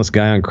shafts. I found this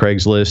guy on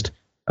Craigslist.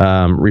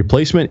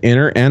 Replacement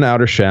inner and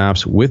outer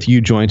shafts with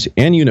U-joints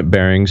and unit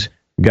bearings.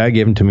 The guy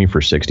gave them to me for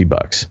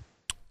 $60.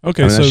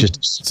 Okay, I mean,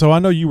 so I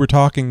know you were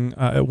talking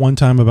at one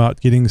time about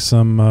getting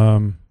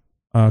some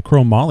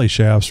chrome moly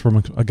shafts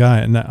from a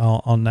guy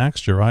on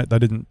Naxtra, right? That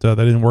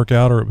didn't work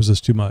out, or it was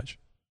just too much.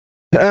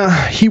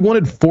 He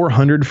wanted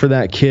 $400 for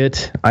that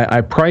kit.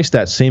 I priced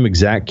that same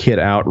exact kit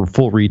out.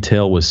 Full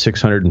retail was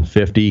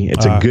 $650.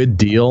 It's a good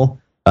deal,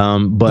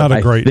 but not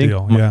a great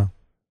deal.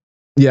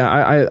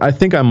 Yeah, I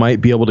think I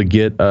might be able to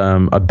get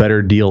a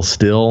better deal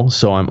still.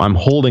 So I'm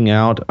holding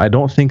out. I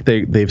don't think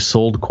they've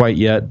sold quite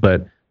yet,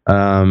 but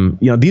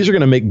these are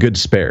going to make good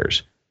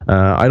spares.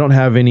 I don't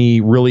have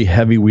any really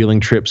heavy wheeling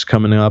trips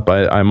coming up.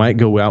 I might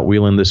go out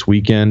wheeling this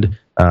weekend.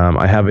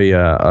 I have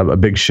a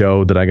big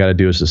show that I got to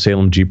do. It's the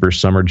Salem Jeepers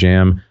Summer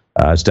Jam.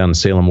 It's down in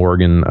Salem,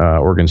 Oregon,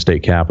 Oregon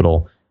State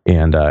Capitol,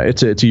 and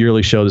it's a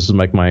yearly show. This is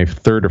like my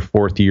third or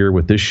fourth year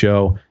with this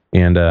show,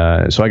 and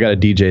so I got to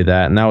DJ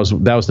that. And that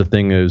was the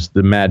thing, is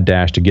the mad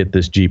dash to get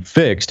this Jeep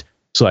fixed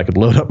so I could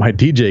load up my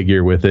DJ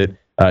gear with it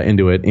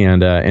into it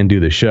and do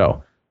the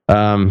show.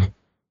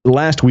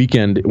 Last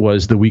weekend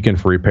was the weekend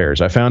for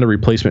repairs. I found a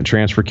replacement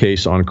transfer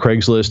case on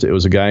Craigslist. It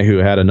was a guy who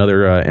had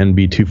another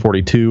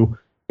NB242,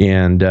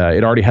 and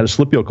it already had a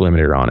slip yoke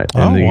limiter on it.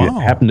 And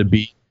it happened to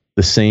be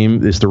the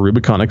same as the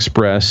Rubicon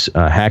Express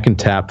hack and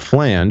tap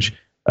flange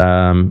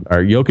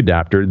or yoke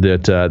adapter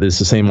that is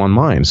the same on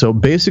mine. So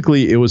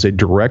basically, it was a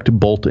direct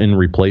bolt-in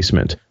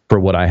replacement for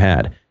what I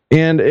had,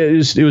 and it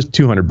was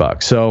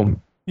 $200. So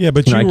yeah,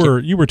 but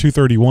you were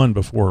 231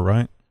 before,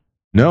 right?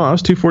 No, I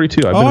was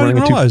 242. I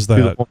didn't realize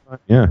that.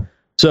 Yeah.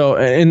 So,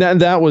 and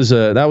that was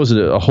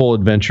a whole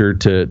adventure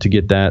to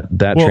get that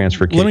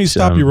transfer case. Let me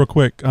stop you real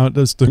quick. I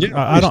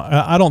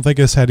don't think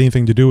this had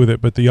anything to do with it,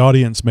 but the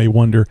audience may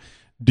wonder.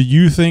 Do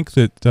you think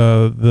that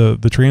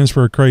the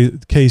transfer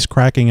case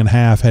cracking in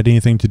half had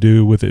anything to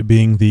do with it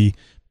being the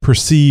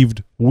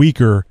perceived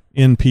weaker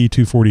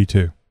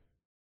NP242?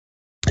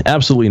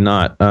 Absolutely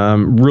not.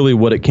 Really,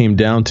 what it came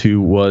down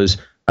to was,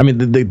 I mean,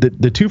 the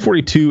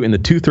 242 and the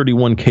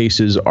 231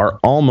 cases are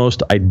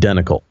almost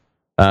identical.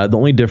 The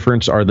only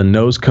difference are the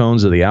nose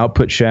cones of the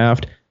output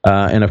shaft,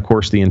 and of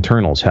course the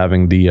internals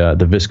having the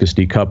viscous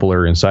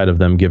decoupler inside of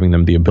them, giving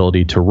them the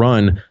ability to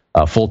run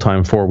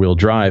full-time four-wheel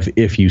drive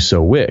if you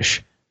so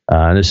wish.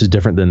 And this is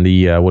different than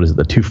the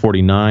the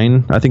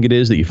 249, I think it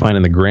is, that you find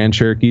in the Grand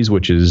Cherokees,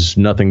 which is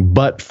nothing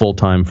but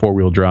full-time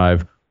four-wheel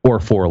drive or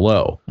four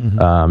low.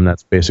 Mm-hmm.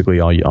 That's basically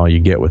all you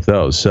get with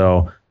those.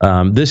 So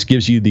this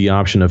gives you the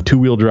option of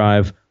two-wheel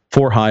drive,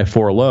 four high,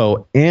 four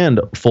low, and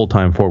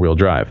full-time four-wheel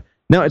drive.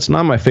 Now, it's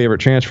not my favorite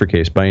transfer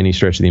case by any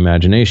stretch of the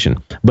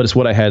imagination, but it's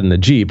what I had in the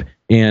Jeep,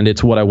 and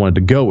it's what I wanted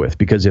to go with,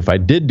 because if I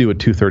did do a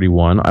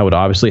 231, I would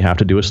obviously have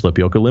to do a slip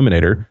yoke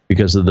eliminator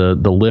because of the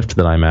lift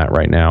that I'm at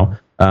right now.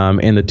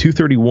 And the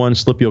 231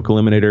 slip yoke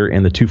eliminator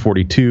and the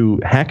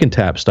 242 hack and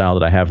tap style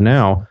that I have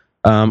now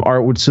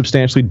are with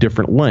substantially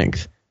different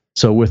length.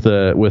 So with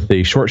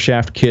a short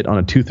shaft kit on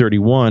a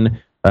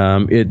 231,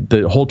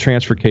 the whole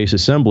transfer case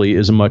assembly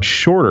is much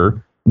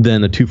shorter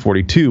than the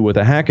 242 with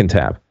a hack and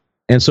tap.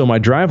 And so my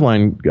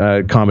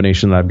driveline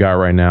combination that I've got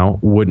right now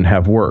wouldn't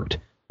have worked.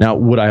 Now,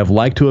 would I have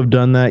liked to have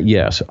done that?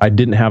 Yes. I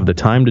didn't have the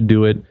time to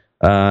do it,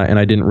 and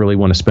I didn't really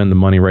want to spend the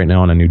money right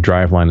now on a new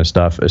driveline and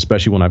stuff,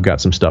 especially when I've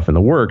got some stuff in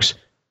the works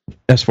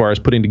as far as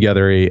putting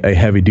together a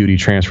heavy-duty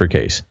transfer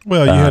case.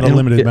 Well, you had a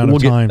limited amount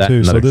of time,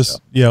 too. So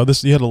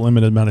you had a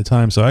limited amount of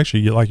time. So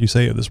actually, like you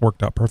say, this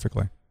worked out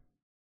perfectly.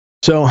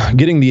 So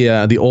getting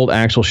the old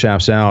axle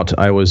shafts out,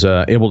 I was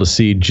able to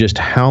see just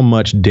how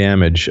much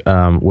damage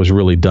was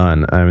really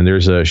done. I mean,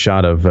 there's a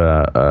shot of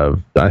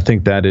I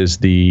think that is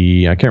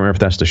I can't remember if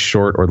that's the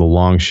short or the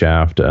long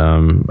shaft.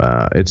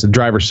 It's the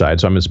driver's side,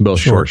 so it's both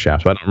short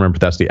shafts. So I don't remember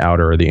if that's the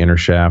outer or the inner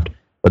shaft,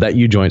 but that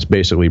U-joint's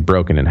basically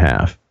broken in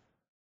half.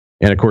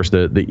 And of course,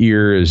 the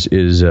ear is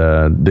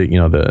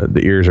the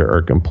ears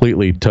are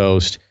completely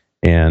toast,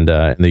 and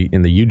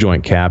the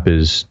U-joint cap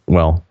is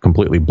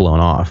completely blown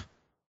off.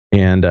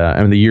 And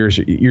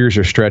the ears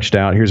are stretched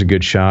out. Here's a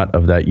good shot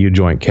of that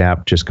U-joint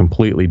cap just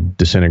completely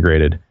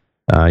disintegrated.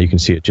 You can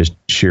see it just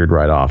sheared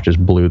right off,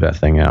 just blew that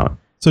thing out.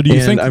 So do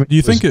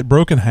you think it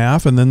broke in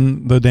half and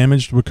then the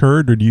damage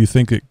occurred, or do you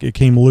think it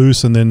came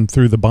loose and then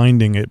through the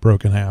binding it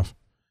broke in half?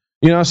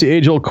 It's the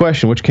age-old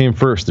question: which came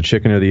first, the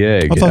chicken or the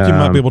egg? I thought you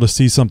might be able to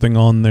see something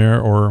on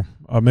there, or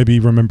maybe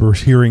remember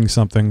hearing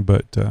something,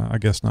 but I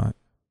guess not.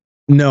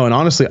 No, and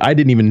honestly, I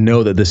didn't even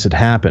know that this had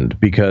happened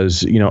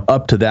because,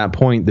 up to that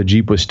point, the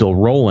Jeep was still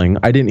rolling.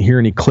 I didn't hear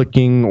any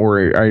clicking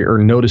or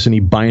notice any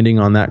binding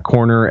on that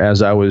corner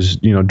as I was,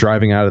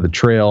 driving out of the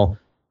trail.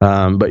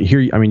 But here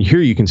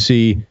you can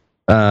see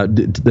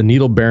the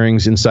needle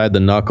bearings inside the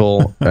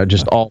knuckle,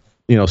 just all,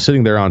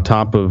 sitting there on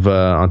top of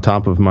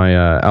my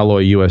Alloy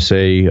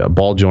USA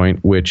ball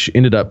joint, which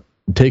ended up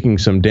taking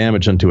some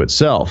damage unto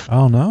itself.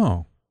 Oh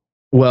no!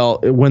 Well,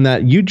 when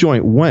that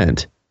U-joint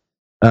went,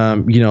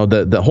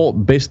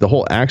 the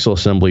whole axle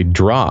assembly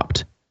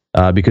dropped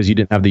because you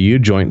didn't have the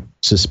U-joint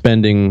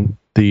suspending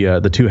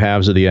the two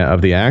halves of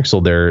the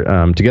axle there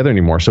together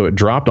anymore. So it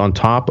dropped on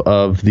top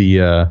of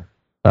that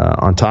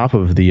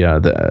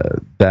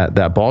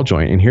ball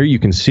joint. And here you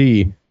can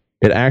see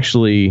it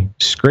actually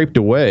scraped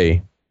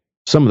away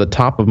some of the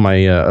top of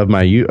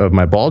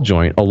my ball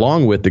joint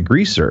along with the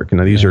grease zerk.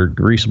 Now these are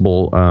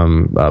greasable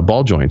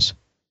ball joints.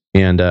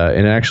 And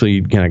it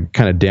actually kind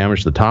of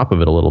damaged the top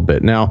of it a little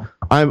bit. Now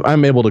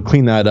I'm able to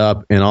clean that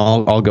up, and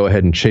I'll go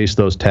ahead and chase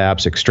those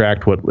taps,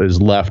 extract what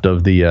is left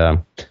of the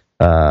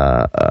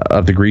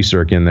grease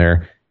zerk in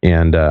there,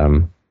 and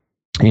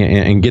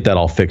get that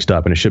all fixed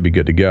up, and it should be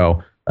good to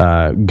go.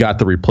 Got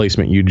the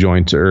replacement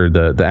U-joint or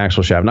the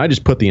axle shaft, and I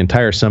just put the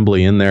entire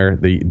assembly in there,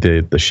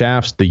 the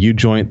shafts, the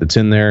U-joint that's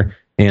in there,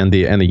 and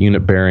the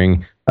unit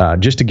bearing,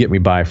 just to get me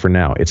by for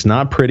now. It's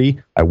not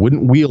pretty. I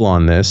wouldn't wheel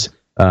on this.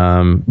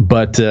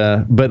 But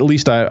at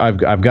least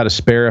I've got a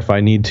spare if I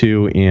need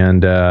to,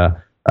 and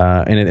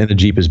the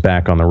Jeep is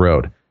back on the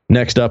road.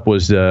 Next up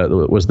was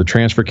the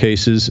transfer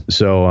cases,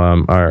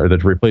 or the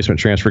replacement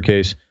transfer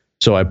case.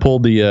 So I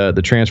pulled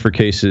the transfer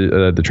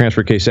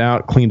case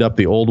out, cleaned up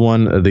the old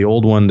one. The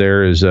old one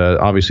there is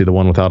obviously the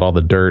one without all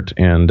the dirt,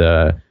 and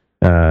or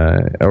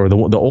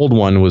the old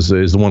one is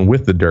the one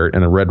with the dirt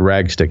and the red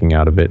rag sticking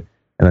out of it.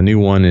 And the new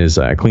one is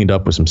cleaned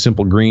up with some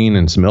simple green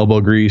and some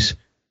elbow grease.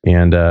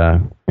 And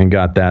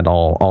got that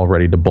all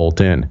ready to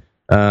bolt in.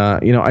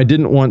 I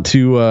didn't want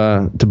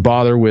to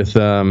bother with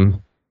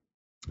doing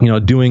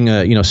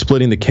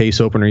splitting the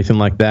case open or anything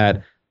like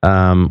that.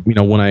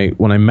 When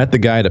I met the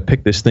guy to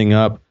pick this thing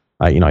up,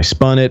 I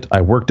spun it,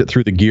 I worked it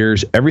through the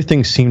gears,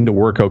 everything seemed to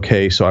work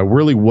okay. So I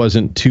really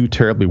wasn't too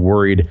terribly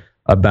worried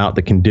about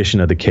the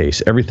condition of the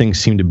case. Everything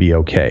seemed to be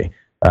okay.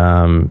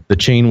 The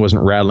chain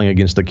wasn't rattling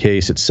against the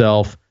case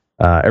itself.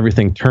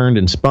 Everything turned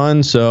and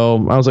spun, so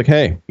I was like,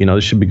 hey,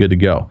 this should be good to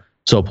go.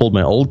 So I pulled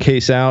my old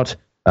case out,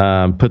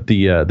 put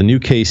the new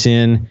case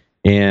in,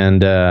 and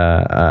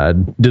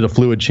did a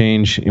fluid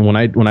change. And when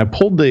I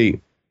pulled the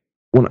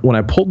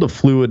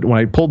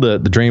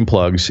drain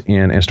plugs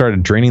and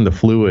started draining the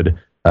fluid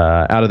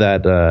out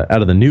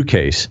of the new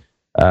case,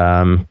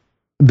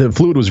 the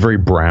fluid was very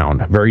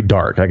brown, very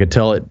dark. I could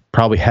tell it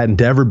probably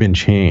hadn't ever been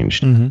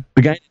changed. Mm-hmm.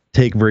 The guy didn't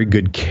take very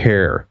good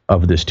care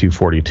of this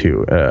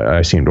 242,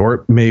 I seemed, or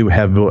it may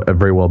have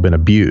very well been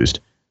abused.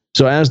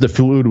 So as the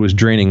fluid was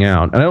draining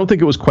out, and I don't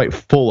think it was quite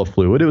full of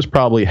fluid, it was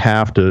probably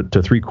half to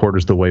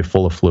 3/4 the way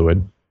full of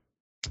fluid.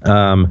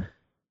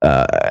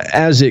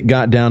 As it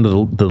got down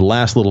to the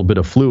last little bit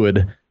of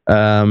fluid,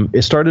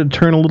 it started to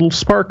turn a little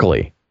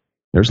sparkly.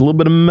 There's a little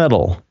bit of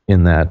metal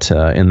in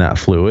that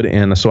fluid,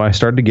 and so I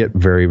started to get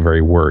very,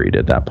 very worried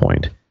at that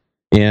point.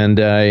 And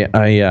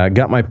I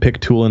got my pick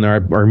tool in there. I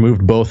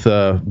removed both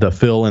the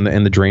fill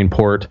and the drain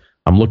port.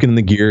 I'm looking in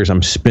the gears.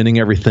 I'm spinning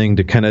everything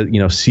to kind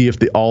of see if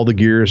all the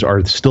gears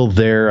are still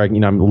there.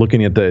 I'm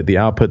looking at the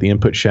output, the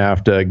input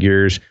shaft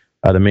gears,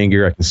 the main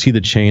gear. I can see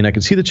the chain. I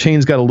can see the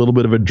chain's got a little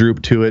bit of a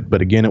droop to it,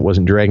 but again, it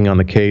wasn't dragging on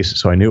the case,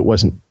 so I knew it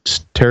wasn't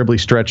terribly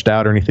stretched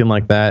out or anything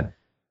like that.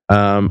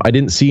 I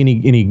didn't see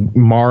any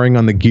marring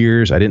on the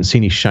gears. I didn't see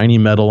any shiny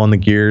metal on the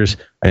gears.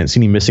 I didn't see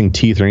any missing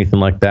teeth or anything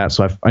like that.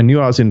 So I knew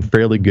I was in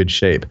fairly good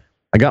shape.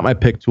 I got my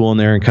pick tool in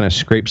there and kind of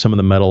scraped some of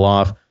the metal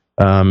off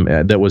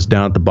that was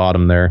down at the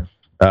bottom there.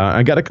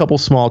 I got a couple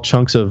small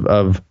chunks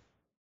of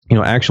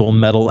actual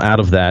metal out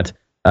of that.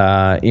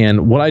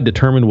 And what I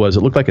determined was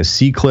it looked like a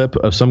C-clip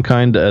of some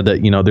kind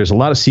that, there's a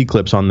lot of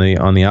C-clips on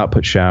the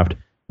output shaft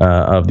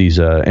of these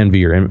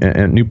NV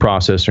or new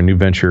process or new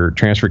venture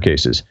transfer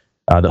cases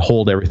that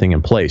hold everything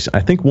in place.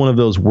 I think one of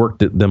those worked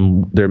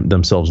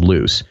themselves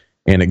loose,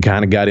 and it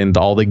kind of got into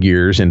all the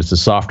gears, and it's a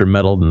softer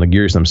metal than the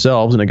gears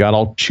themselves, and it got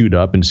all chewed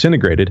up and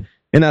disintegrated,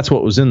 and that's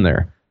what was in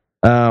there.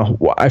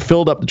 I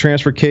filled up the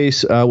transfer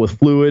case with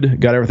fluid,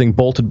 got everything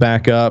bolted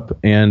back up,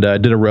 and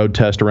did a road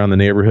test around the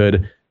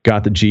neighborhood.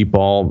 Got the Jeep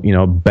all,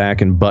 back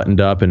and buttoned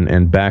up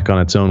and back on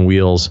its own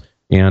wheels.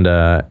 And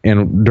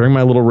during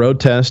my little road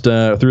test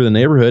through the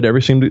neighborhood,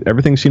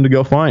 everything seemed to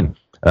go fine.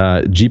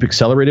 Jeep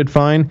accelerated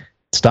fine,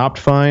 stopped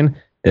fine.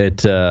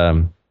 It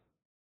went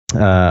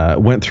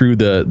through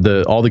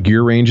all the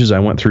gear ranges. I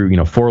went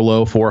through 4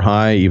 low, 4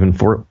 high, even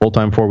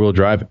full-time 4-wheel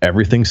drive.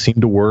 Everything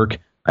seemed to work.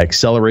 I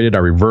accelerated, I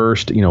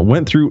reversed,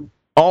 went through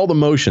all the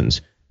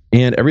motions,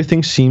 and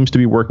everything seems to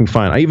be working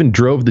fine. I even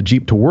drove the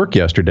Jeep to work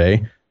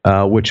yesterday.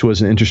 Which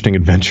was an interesting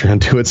adventure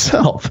unto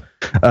itself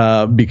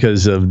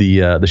because of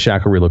the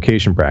shackle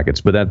relocation brackets.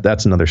 But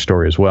that's another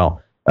story as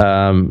well.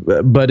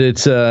 But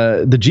it's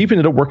the Jeep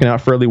ended up working out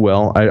fairly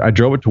well. I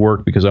drove it to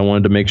work because I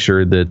wanted to make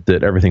sure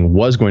that everything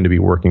was going to be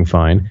working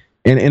fine,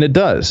 and it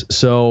does.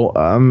 So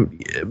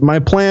my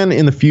plan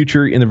in the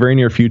future, in the very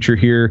near future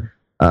here,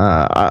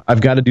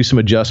 I've got to do some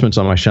adjustments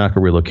on my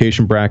shackle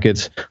relocation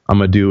brackets. I'm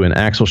going to do an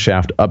axle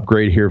shaft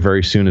upgrade here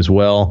very soon as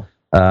well.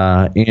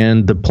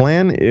 And the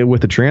plan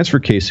with the transfer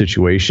case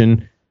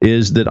situation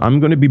is that I'm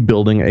going to be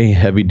building a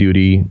heavy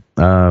duty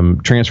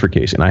transfer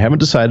case. And I haven't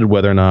decided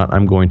whether or not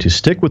I'm going to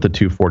stick with the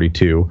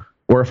 242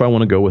 or if I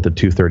want to go with the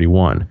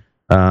 231.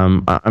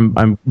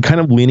 I'm kind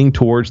of leaning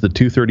towards the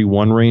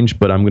 231 range,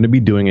 but I'm going to be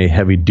doing a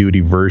heavy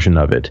duty version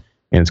of it.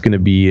 And it's going to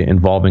be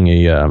involving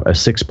a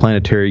 6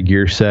 planetary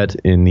gear set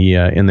in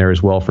there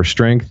as well for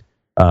strength,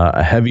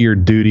 a heavier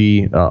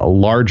duty, a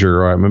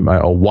larger, or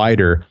a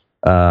wider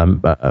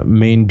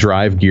main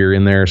drive gear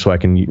in there, so I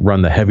can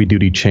run the heavy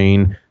duty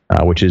chain,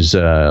 which is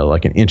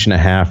like 1.5 inches or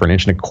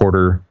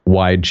 1.25 inch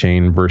wide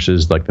chain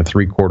versus like the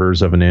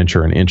 3/4 of an inch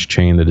or an inch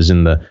chain that is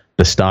in the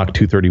stock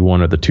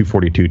 231 or the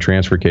 242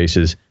 transfer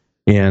cases,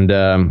 and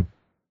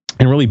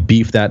really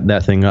beef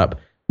that thing up.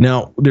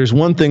 Now, there's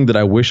one thing that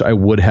I wish I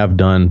would have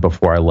done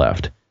before I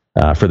left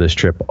for this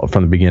trip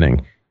from the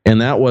beginning,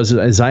 and that was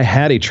I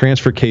had a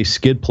transfer case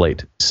skid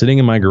plate sitting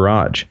in my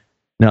garage.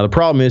 Now, the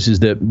problem is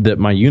that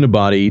my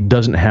unibody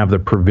doesn't have the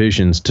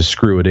provisions to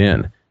screw it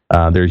in.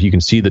 You can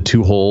see the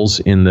 2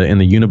 holes in the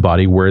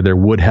unibody where there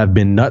would have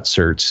been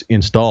nutserts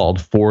installed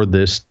for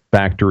this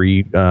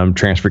factory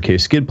transfer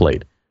case skid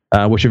plate.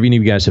 Which, if any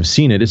of you guys have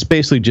seen it, it's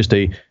basically just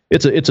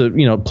it's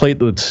a plate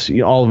that's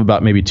all of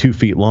about maybe 2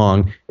 feet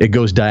long. It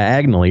goes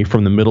diagonally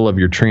from the middle of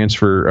your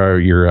transfer or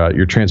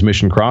your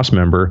transmission cross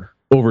member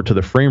over to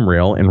the frame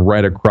rail and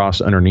right across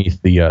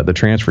underneath the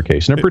transfer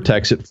case, and it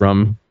protects it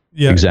from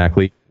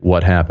exactly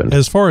what happened.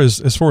 As far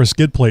as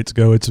skid plates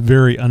go, it's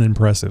very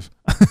unimpressive.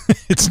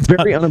 It's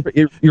very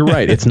you're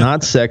right. It's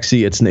not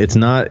sexy. It's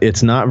not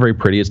very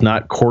pretty. It's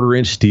not 1/4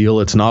 inch steel.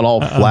 It's not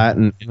all flat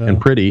and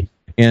pretty.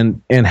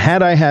 And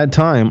had I had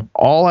time,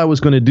 all I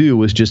was going to do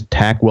was just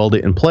tack weld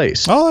it in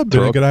place. Oh, that'd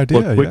been a good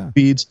idea. Quick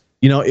feeds.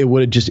 It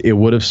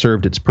would have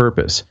served its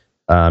purpose.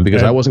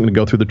 Because I wasn't going to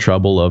go through the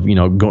trouble of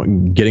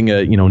getting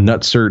a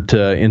nutsert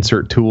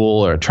insert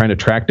tool or trying to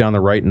track down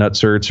the right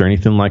nutserts or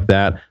anything like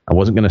that. I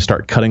wasn't going to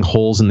start cutting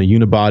holes in the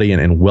unibody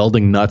and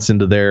welding nuts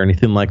into there or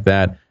anything like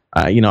that.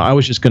 I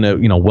was just going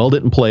to weld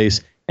it in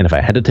place, and if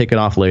I had to take it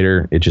off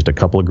later, it's just a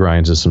couple of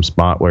grinds of some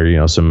spot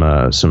where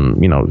some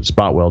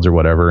spot welds or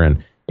whatever,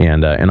 and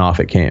off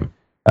it came.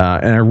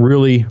 And I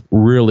really,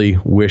 really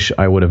wish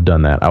I would have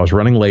done that. I was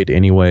running late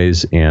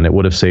anyways, and it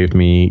would have saved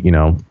me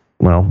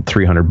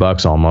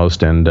 $300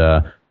 almost, and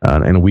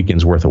a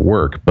weekend's worth of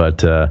work.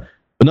 But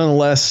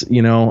nonetheless,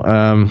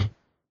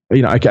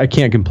 I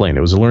can't complain.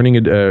 It was a learning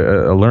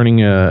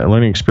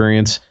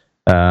experience.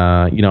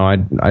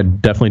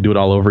 I'd definitely do it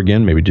all over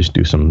again. Maybe just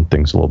do some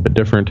things a little bit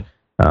different.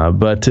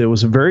 But it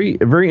was a very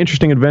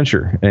interesting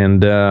adventure,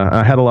 and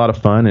I had a lot of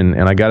fun.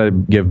 And I got to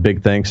give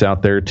big thanks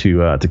out there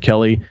to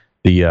Kelly,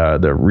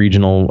 the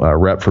regional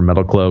rep for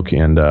Metal Cloak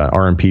and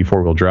RMP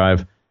 4-wheel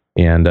drive.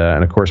 And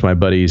of course, my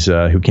buddies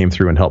who came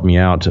through and helped me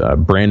out,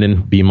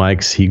 Brandon B.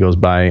 Mikes, he goes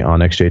by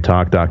on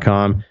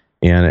xjtalk.com,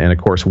 and of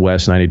course,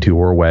 Wes 92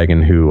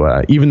 Warwagon, who,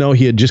 even though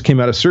he had just came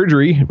out of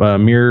surgery,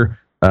 mere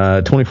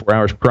 24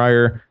 hours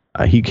prior,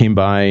 he came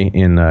by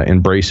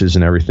in braces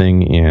and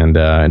everything,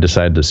 and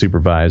decided to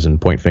supervise and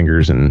point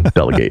fingers and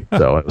delegate.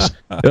 So it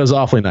was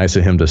awfully nice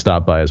of him to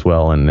stop by as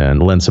well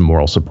and lend some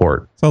moral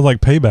support. Sounds like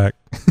payback.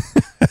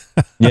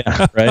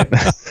 Yeah, right.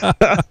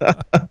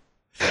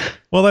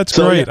 Well, that's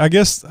great. Yeah. I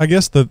guess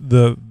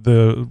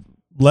the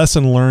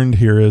lesson learned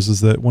here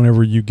is that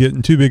whenever you get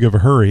in too big of a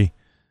hurry,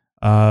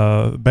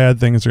 bad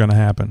things are going to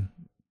happen.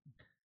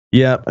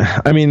 Yeah,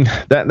 I mean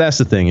that's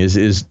the thing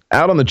is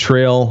out on the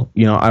trail.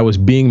 I was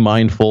being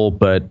mindful,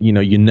 but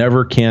you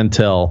never can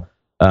tell.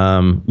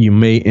 You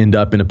may end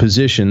up in a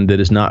position that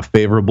is not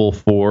favorable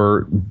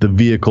for the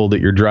vehicle that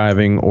you're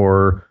driving,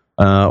 or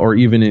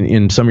even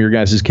in some of your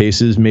guys'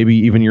 cases, maybe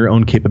even your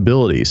own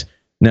capabilities.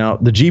 Now,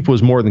 the Jeep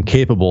was more than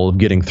capable of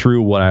getting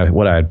through what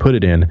I had put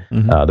it in.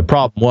 Mm-hmm. The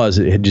problem was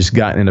it had just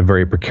gotten in a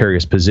very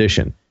precarious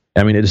position.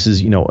 I mean, this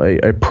is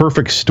a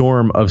perfect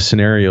storm of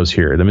scenarios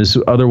here. I mean, this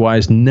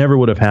otherwise never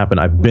would have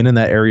happened. I've been in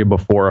that area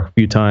before a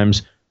few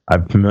times.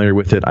 I'm familiar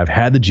with it. I've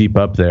had the Jeep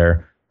up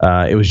there.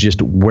 It was just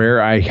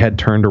where I had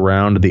turned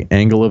around, the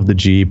angle of the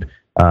Jeep,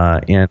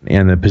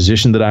 and the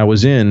position that I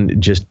was in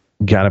just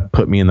got to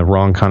put me in the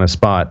wrong kind of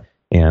spot,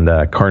 and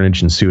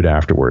carnage ensued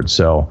afterwards.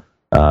 So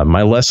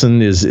my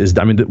lesson is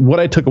I mean,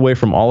 what I took away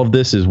from all of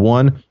this is,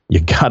 one,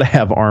 you got to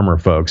have armor,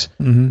 folks.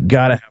 Mm-hmm.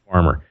 Got to have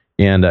armor.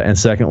 And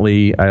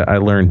secondly, I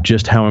learned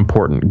just how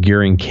important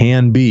gearing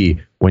can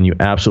be when you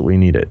absolutely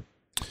need it.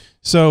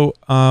 So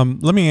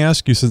let me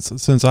ask you,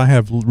 since I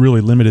have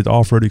really limited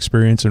off-road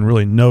experience and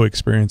really no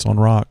experience on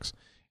rocks,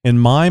 in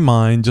my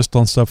mind, just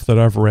on stuff that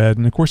I've read,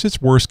 and of course it's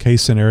worst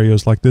case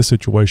scenarios like this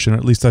situation,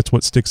 at least that's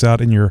what sticks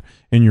out in your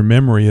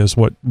memory, is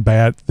what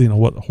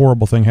what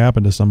horrible thing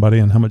happened to somebody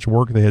and how much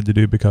work they had to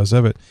do because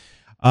of it.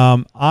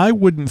 I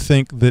wouldn't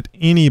think that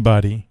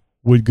anybody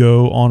would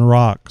go on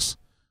rocks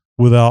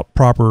without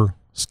proper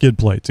skid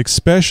plates,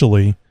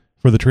 especially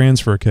for the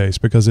transfer case,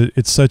 because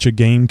it's such a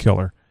game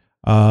killer.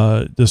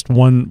 Just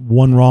one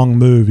wrong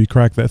move, you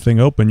crack that thing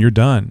open, you're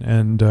done.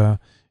 And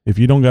if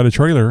you don't got a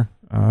trailer,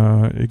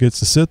 it gets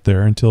to sit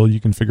there until you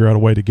can figure out a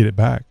way to get it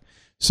back.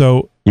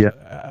 So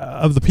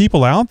of the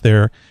people out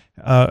there,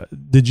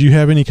 did you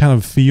have any kind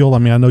of feel? I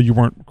mean, I know you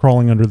weren't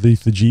crawling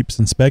underneath the Jeeps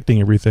inspecting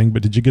everything,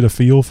 but did you get a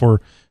feel for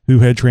who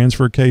had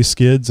transfer case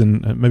skids,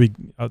 and maybe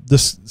a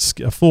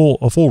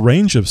full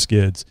range of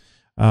skids,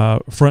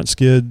 front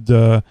skid,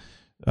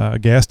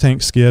 gas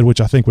tank skid,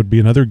 which I think would be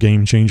another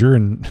game changer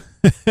and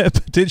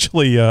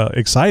potentially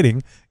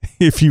exciting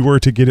if you were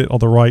to get it on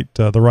the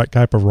right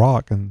type of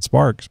rock and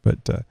sparks.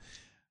 But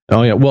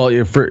oh yeah,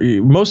 well, for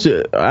most,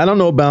 I don't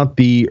know about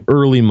the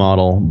early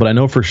model, but I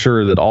know for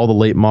sure that all the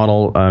late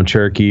model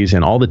Cherokees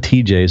and all the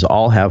TJs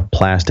all have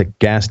plastic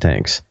gas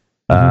tanks.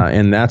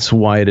 And that's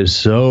why it is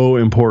so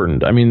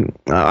important. I mean,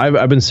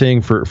 I've been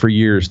saying for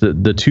years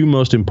that the two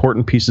most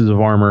important pieces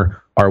of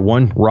armor are,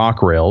 one,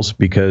 rock rails,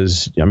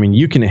 because I mean,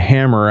 you can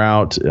hammer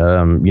out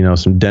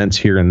some dents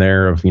here and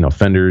there of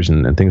fenders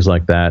and things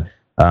like that.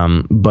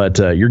 But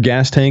your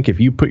gas tank, if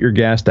you put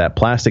that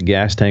plastic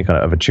gas tank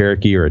of a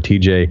Cherokee or a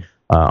TJ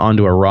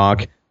onto a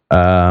rock,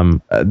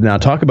 now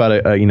talk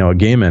about a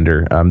game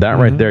ender. That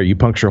right there, you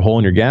puncture a hole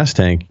in your gas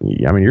tank,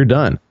 I mean, you're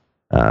done.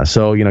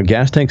 So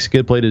gas tank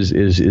skid plate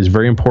is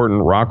very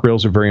important. Rock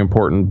rails are very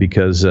important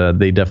because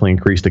they definitely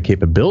increase the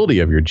capability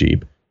of your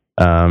Jeep.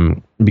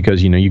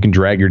 Because you can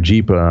drag your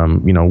Jeep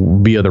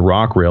via the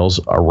rock rails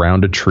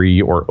around a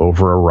tree or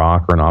over a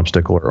rock or an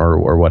obstacle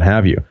or what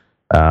have you.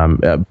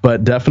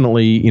 But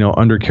definitely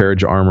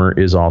undercarriage armor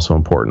is also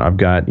important. I've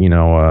got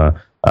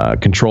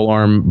control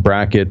arm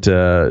bracket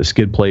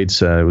skid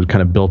plates. It was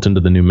kind of built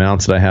into the new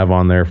mounts that I have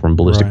on there from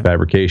Ballistic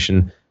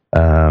Fabrication.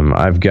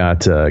 I've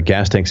got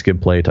gas tank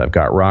skid plate. I've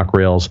got rock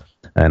rails,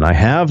 and I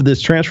have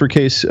this transfer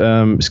case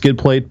skid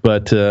plate.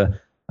 But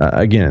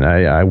again,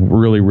 I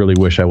really, really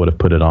wish I would have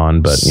put it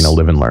on. But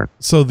live and learn.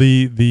 So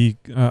the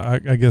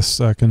I guess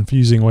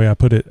confusing way I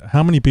put it,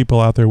 how many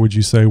people out there would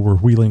you say were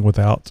wheeling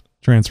without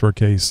transfer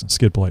case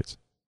skid plates?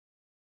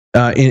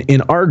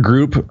 In our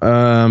group,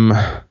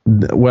 well,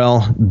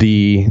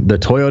 the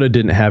Toyota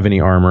didn't have any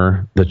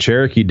armor. The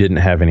Cherokee didn't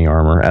have any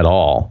armor at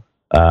all.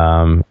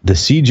 The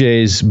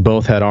CJs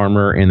both had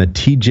armor, and the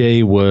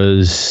TJ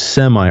was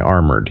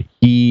semi-armored.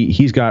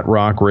 He's got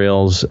rock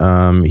rails,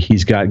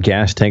 he's got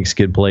gas tank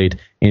skid plate,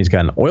 and he's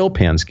got an oil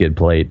pan skid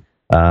plate,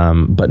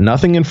 but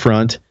nothing in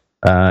front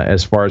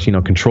as far as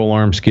control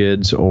arm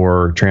skids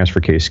or transfer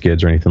case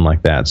skids or anything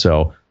like that.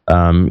 So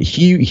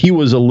he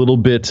was a little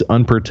bit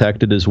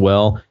unprotected as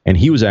well, and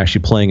he was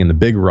actually playing in the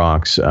big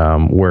rocks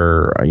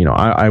where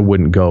I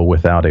wouldn't go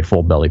without a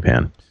full belly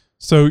pan.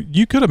 So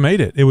you could have made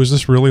it. It was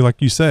just really,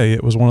 like you say,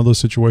 it was one of those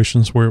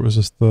situations where it was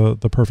just the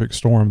perfect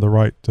storm, the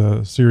right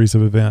series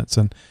of events,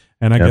 and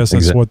I guess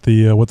that's what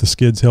the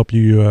skids help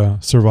you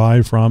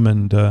survive from,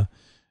 and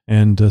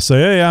say,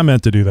 hey, I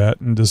meant to do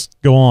that, and just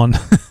go on.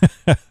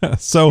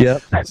 So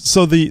the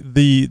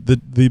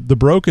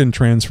broken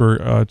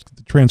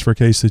transfer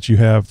case that you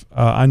have,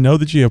 I know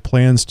that you have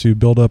plans to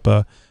build up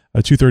a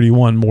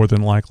 231 more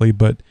than likely,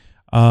 but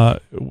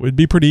it would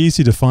be pretty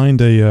easy to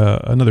find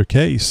another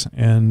case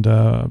and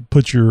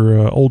put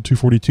your old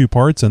 242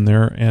 parts in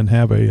there and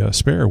have a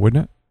spare,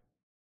 wouldn't it?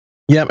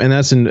 Yeah, and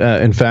that's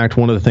in fact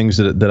one of the things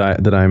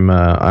that I'm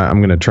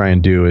going to try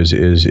and do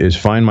is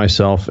find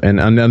myself, and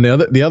then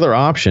the other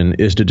option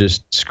is to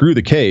just screw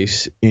the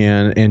case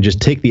and just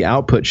take the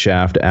output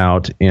shaft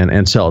out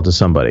and sell it to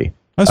somebody.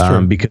 That's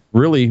true. Because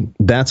really,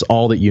 that's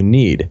all that you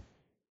need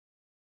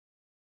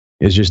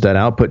is just that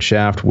output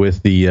shaft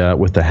with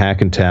the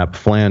hack and tap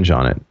flange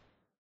on it.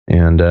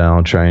 And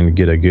I'll try and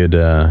get a good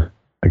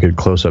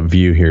close-up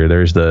view here.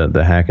 There's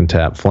the hack and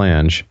tap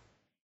flange,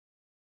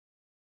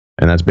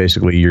 and that's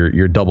basically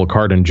your double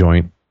cardan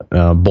joint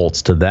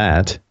bolts to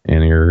that,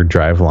 and your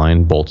drive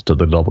line bolts to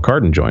the double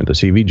cardan joint, the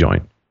CV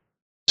joint.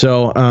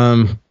 So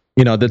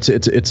that's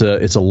it's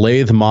a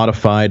lathe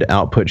modified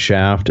output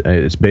shaft.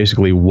 It's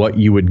basically what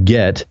you would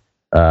get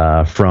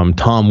from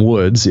Tom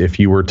Woods if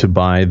you were to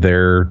buy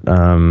their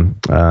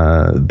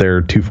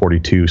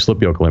 242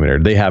 slip yoke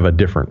limiter. They have a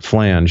different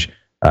flange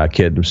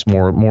kit. It's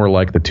more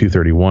like the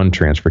 231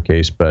 transfer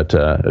case, but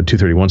a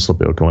 231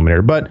 slip yoke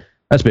limiter. But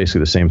that's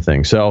basically the same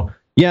thing. So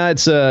yeah,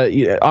 it's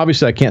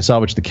obviously I can't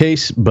salvage the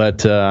case,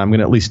 but I'm going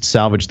to at least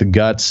salvage the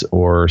guts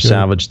or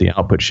salvage the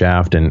output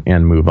shaft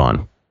and move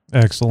on.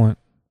 Excellent.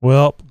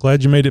 Well,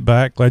 glad you made it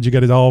back. Glad you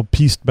got it all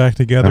pieced back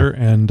together,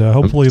 and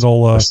hopefully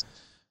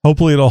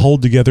it'll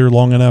hold together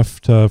long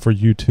enough for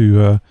you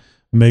to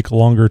make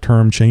longer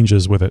term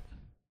changes with it.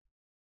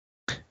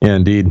 Yeah,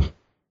 indeed.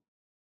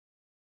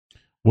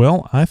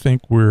 Well, I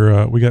think we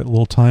got a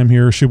little time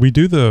here. Should we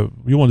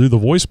you want to do the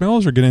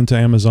voicemails or get into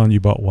Amazon You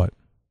Bought What?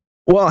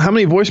 Well, how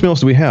many voicemails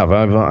do we have?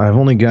 I've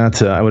only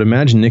got. I would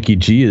imagine Nikki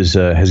G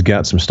has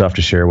got some stuff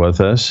to share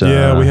with us.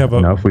 Yeah, we have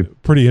a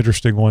pretty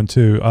interesting one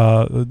too.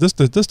 Just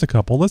a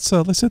couple. Let's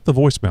hit the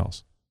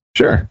voicemails.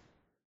 Sure.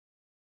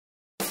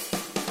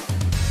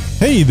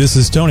 Hey, this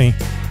is Tony,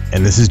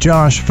 and this is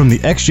Josh from the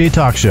XJ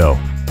Talk Show.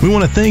 We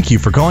want to thank you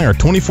for calling our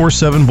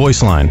 24/7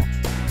 voice line.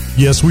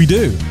 Yes, we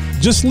do.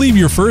 Just leave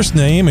your first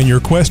name and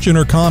your question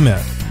or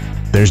comment.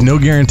 There's no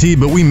guarantee,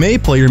 but we may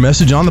play your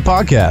message on the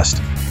podcast.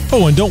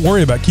 Oh, and don't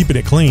worry about keeping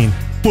it clean.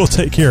 We'll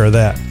take care of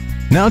that.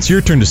 Now it's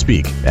your turn to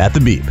speak at the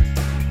beep.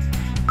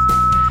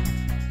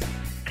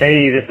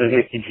 Hey, this is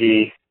Nikki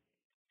G.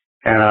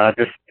 And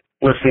just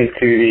listening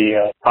to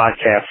the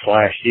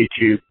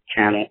podcast/YouTube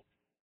channel.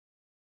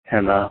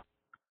 And I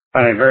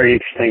find it very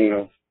interesting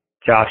of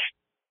Josh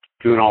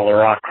doing all the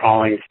rock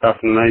crawling stuff,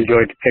 and I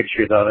enjoyed the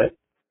pictures of it.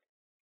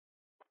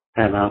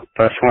 And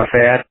but I just want to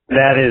say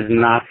that is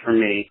not for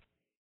me.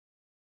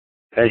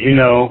 As you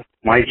know,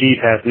 my Jeep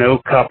has no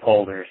cup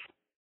holders.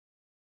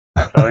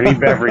 So any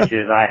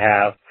beverages I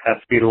have has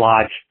to be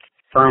lodged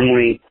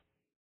firmly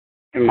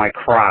in my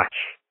crotch.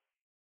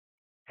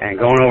 And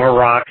going over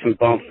rocks and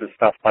bumps and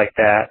stuff like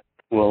that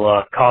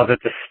will cause it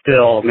to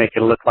spill, make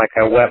it look like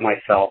I wet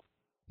myself.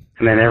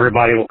 And then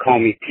everybody will call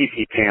me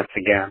pee-pee pants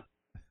again.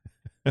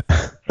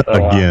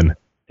 So, again.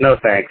 No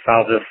thanks.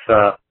 I'll just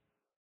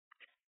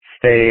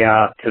stay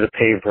to the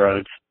paved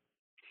roads.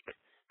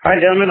 All right,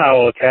 gentlemen, I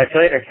will catch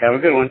you later. Have a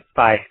good one.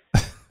 Bye.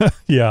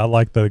 Yeah, I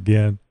like that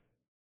again.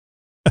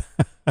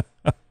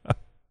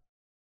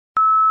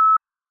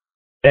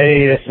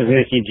 Hey, this is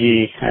Nikki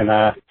G, and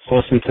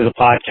listen to the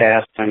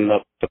podcast and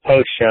the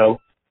post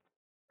show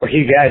where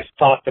you guys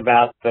talked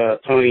about the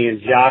Tony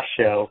and Josh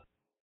show,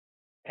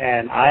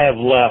 and I have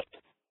left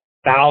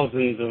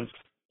thousands of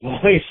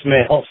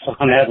voicemails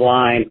on that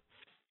line.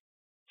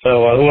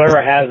 So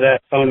whoever has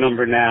that phone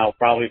number now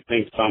probably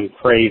thinks I'm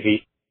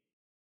crazy.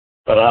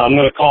 But I'm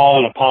going to call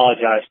and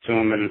apologize to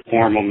them and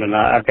inform them. And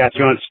I've got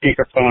you on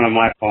speakerphone on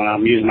my phone.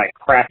 I'm using my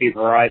crappy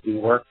Verizon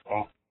work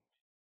phone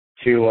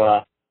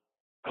to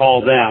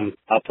call them.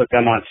 I'll put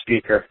them on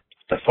speaker.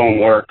 The phone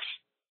works.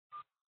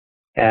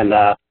 And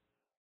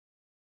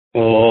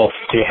we'll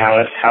see how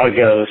it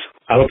goes.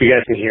 I hope you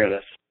guys can hear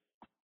this.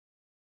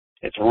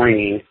 It's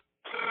ringing.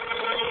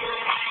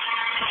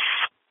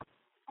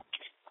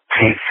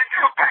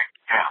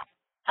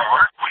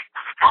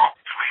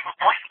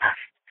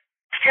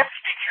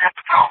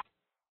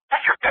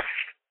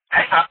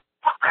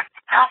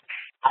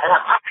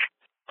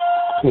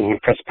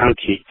 Press pound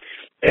key.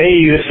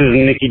 Hey, this is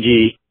Nikki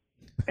G,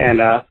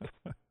 and I've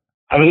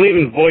been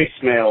leaving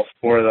voicemails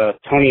for the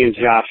Tony and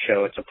Josh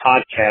show. It's a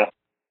podcast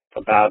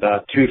about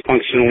two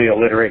functionally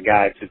illiterate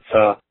guys. It's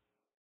a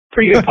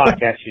pretty good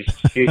podcast.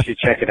 You should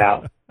check it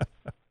out.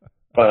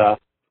 But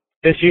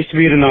this used to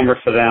be the number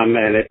for them,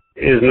 and it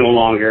is no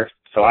longer.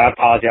 So I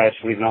apologize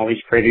for leaving all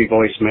these crazy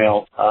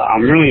voicemails.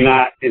 I'm really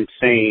not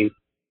insane,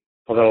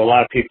 although a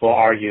lot of people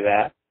argue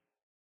that.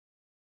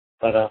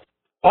 But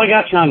while I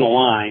got you on the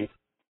line,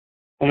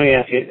 let me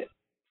ask you,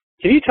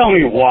 can you tell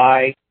me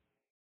why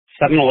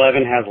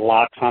 7-Eleven has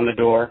locks on the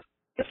door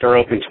if they're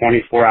open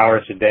 24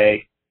 hours a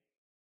day?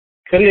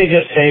 Couldn't they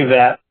just save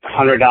that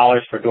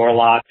 $100 for door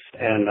locks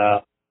and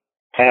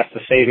pass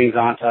the savings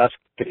on to us,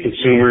 the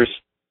consumers?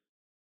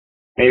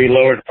 Maybe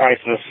lower the price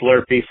of a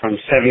Slurpee from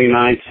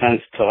 79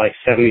 cents to like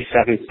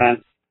 77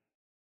 cents.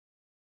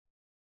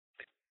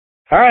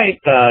 All right,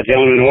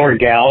 gentlemen or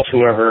gals,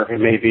 whoever it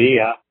may be,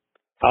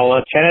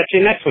 I'll chat at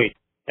you next week.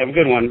 Have a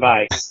good one.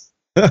 Bye.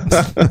 But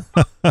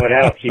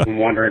that'll keep them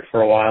wondering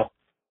for a while.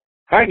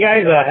 All right,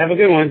 guys, have a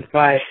good one.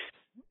 Bye.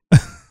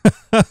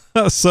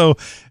 So,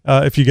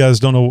 if you guys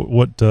don't know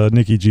what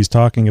Nikki G's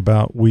talking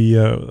about, we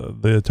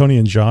the Tony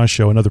and Josh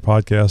show, another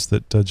podcast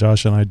that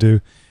Josh and I do,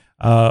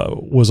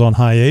 was on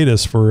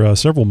hiatus for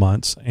several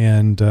months,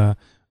 and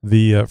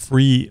the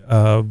free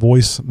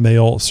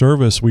voicemail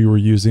service we were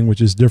using,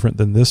 which is different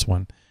than this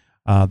one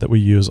that we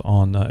use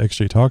on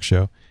XJ Talk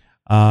Show.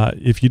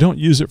 If you don't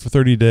use it for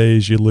 30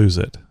 days, you lose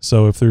it.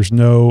 So if there's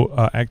no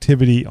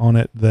activity on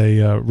it,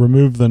 they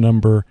remove the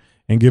number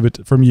and give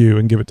it from you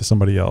and give it to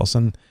somebody else.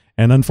 And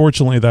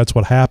unfortunately, that's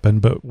what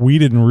happened. But we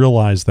didn't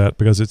realize that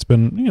because it's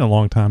been a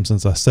long time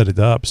since I set it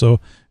up.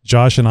 So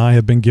Josh and I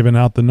have been giving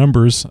out the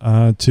numbers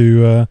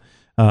for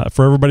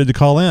everybody to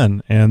call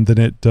in. And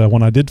then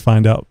when I did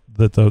find out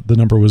that the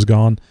number was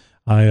gone,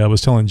 I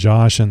was telling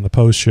Josh in the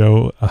post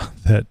show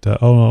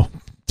that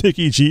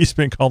Dickie G's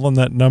been calling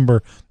that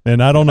number,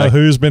 and I don't know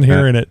who's been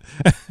hearing it.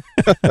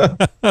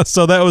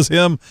 So that was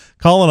him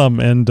calling them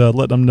and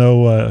letting them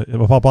know,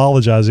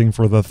 apologizing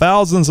for the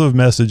thousands of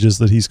messages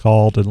that he's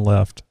called and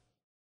left.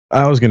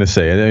 I was going to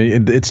say,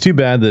 it's too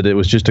bad that it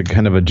was just a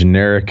kind of a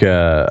generic,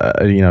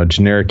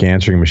 generic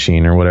answering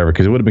machine or whatever,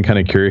 because it would have been kind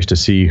of curious to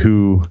see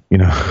who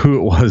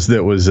it was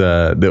that was,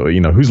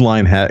 whose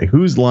line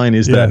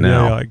is that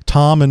now? Yeah, like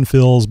Tom and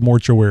Phil's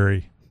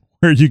mortuary,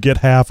 where you get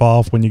half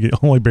off when you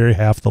only bury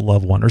half the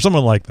loved one or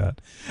something like that.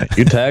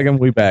 You tag them,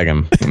 we bag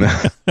them.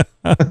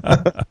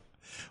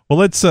 Well,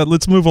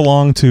 let's move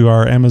along to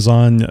our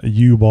Amazon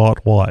You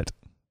Bought What.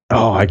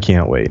 Oh, I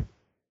can't wait.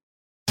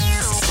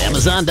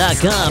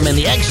 Amazon.com and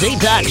the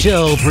XJ Talk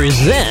Show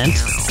present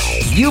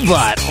You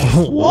Bought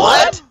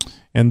What?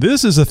 And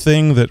this is a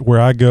thing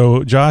where I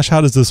go, Josh, how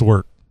does this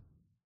work?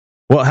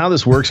 Well, how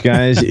this works,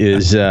 guys,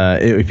 is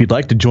if you'd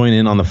like to join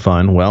in on the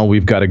fun, well,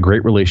 we've got a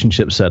great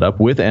relationship set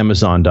up with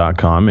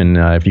Amazon.com. And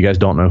if you guys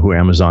don't know who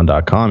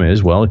Amazon.com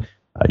is, well,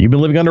 you've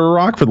been living under a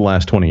rock for the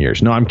last 20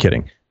 years. No, I'm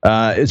kidding.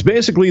 It's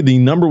basically the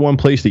number one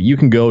place that you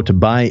can go to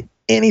buy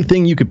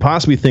anything you could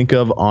possibly think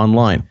of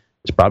online.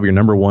 It's probably your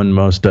number one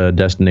most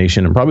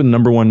destination and probably the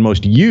number one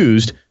most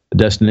used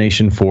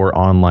destination for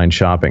online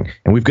shopping.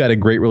 And we've got a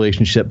great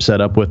relationship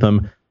set up with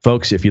them.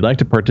 Folks, if you'd like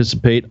to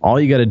participate, all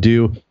you got to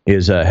do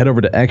is head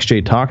over to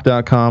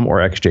xjtalk.com or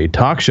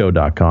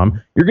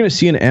xjtalkshow.com. You're going to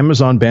see an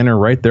Amazon banner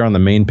right there on the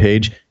main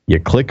page.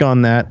 You click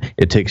on that.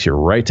 It takes you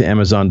right to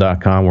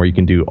Amazon.com where you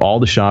can do all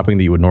the shopping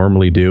that you would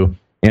normally do.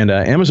 And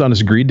Amazon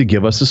has agreed to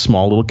give us a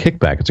small little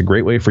kickback. It's a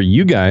great way for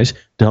you guys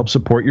to help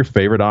support your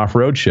favorite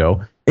off-road show.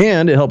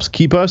 And it helps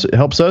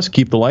us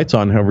keep the lights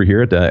on over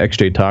here at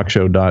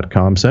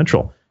xjtalkshow.com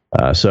Central.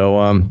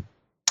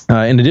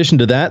 In addition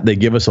to that, they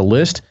give us a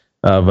list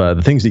of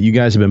the things that you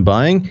guys have been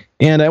buying,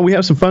 and we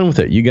have some fun with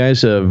it. You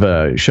guys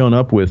have shown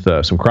up with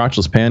some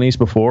crotchless panties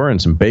before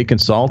and some bacon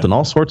salt and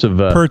all sorts of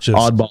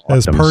oddball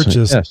items.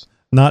 Purchased, yes.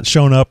 Not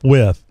shown up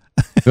with.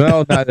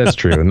 Well, that's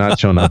true. Not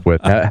shown up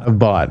with. Have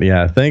bought.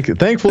 Yeah.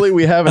 Thankfully,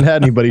 we haven't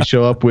had anybody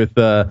show up with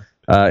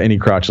any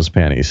crotchless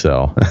panties.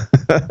 So,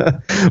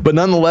 but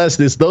nonetheless,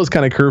 it's those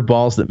kind of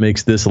curveballs that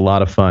makes this a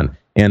lot of fun.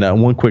 And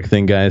one quick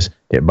thing, guys,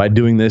 by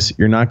doing this,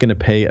 you're not going to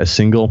pay a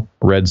single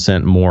red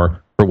cent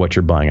more for what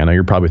you're buying. I know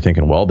you're probably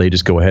thinking, well, they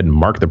just go ahead and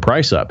mark the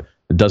price up.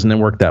 It doesn't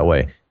work that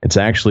way. It's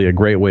actually a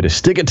great way to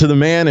stick it to the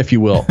man, if you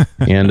will,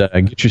 and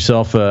get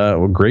yourself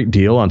a great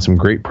deal on some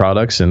great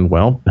products and,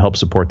 well, help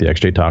support the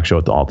XJ Talk Show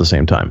all at the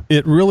same time.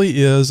 It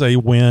really is a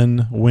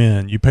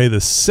win-win. You pay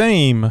the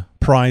same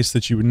price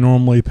that you would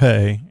normally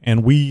pay,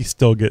 and we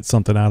still get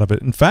something out of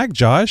it. In fact,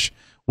 Josh,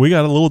 we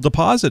got a little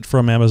deposit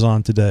from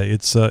Amazon today.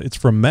 It's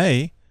from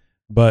May,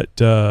 but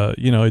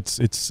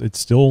it's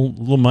still a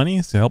little money.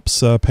 It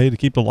helps pay to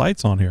keep the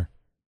lights on here.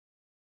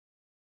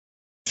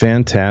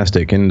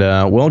 Fantastic. And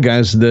well,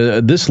 guys,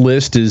 this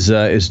list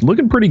is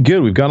looking pretty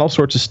good. We've got all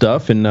sorts of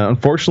stuff, and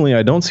unfortunately,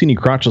 I don't see any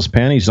crotchless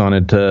panties on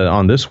it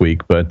on this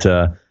week. But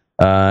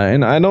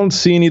and I don't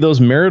see any of those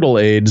marital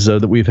aids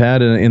that we've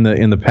had in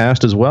the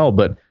past as well.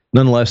 But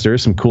nonetheless, there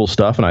is some cool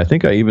stuff, and I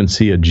think I even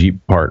see a Jeep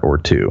part or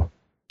two.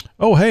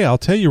 Oh, hey, I'll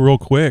tell you real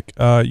quick.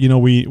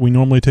 We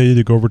normally tell you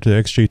to go over to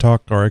XJ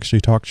Talk or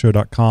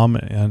xjtalkshow.com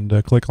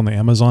and click on the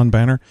Amazon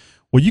banner.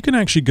 Well, you can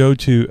actually go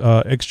to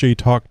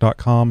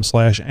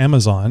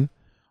xjtalk.com/Amazon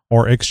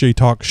or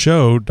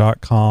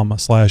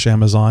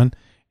xjtalkshow.com/Amazon.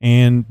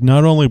 And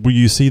not only will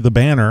you see the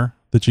banner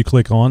that you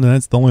click on, and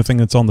that's the only thing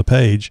that's on the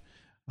page,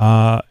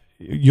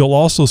 you'll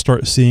also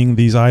start seeing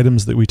these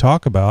items that we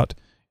talk about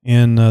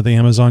in the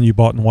Amazon You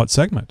Bought and What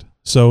segment.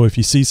 So if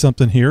you see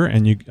something here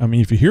and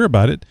if you hear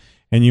about it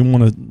and you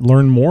want to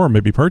learn more or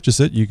maybe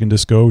purchase it, you can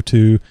just go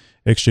to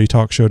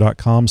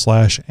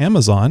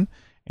xjtalkshow.com/Amazon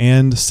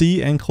and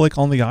see and click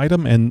on the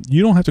item, and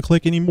you don't have to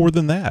click any more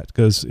than that,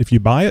 because if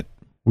you buy it,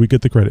 we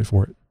get the credit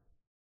for it.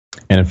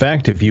 And in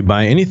fact, if you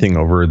buy anything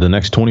over the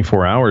next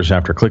 24 hours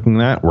after clicking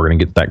that, we're going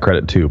to get that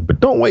credit too. But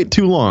don't wait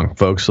too long,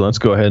 folks. So let's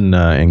go ahead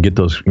and get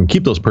those and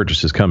keep those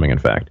purchases coming. In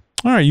fact,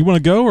 all right, you want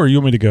to go or you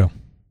want me to go?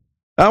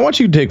 I want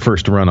you to take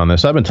first to run on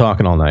this. I've been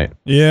talking all night.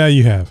 Yeah,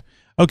 you have.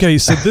 Okay,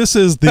 so this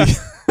is the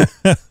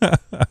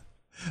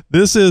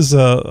this is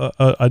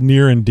a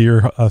near and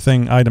dear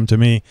item to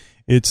me.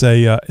 It's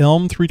a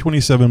Elm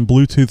 327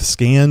 Bluetooth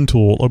scan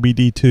tool,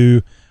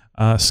 OBD2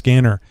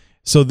 scanner.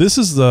 So this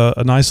is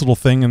a nice little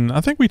thing, and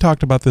I think we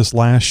talked about this the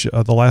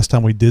last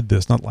time we did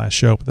this, not last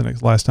show,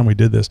 but last time we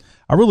did this.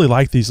 I really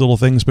like these little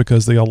things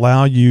because they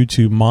allow you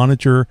to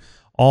monitor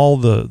all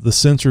the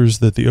sensors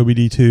that the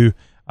OBD2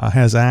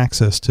 has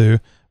access to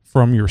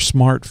from your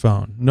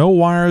smartphone. No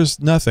wires,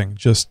 nothing,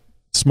 just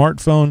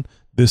smartphone.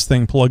 This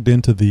thing plugged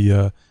into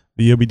the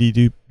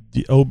OBD2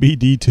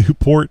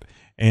 port,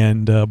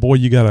 and boy,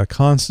 you got a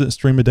constant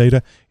stream of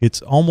data.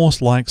 It's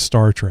almost like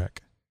Star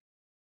Trek.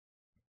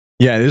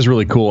 Yeah, it is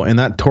really cool. And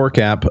that Torque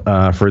app,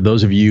 for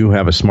those of you who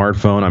have a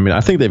smartphone, I mean,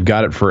 I think they've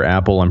got it for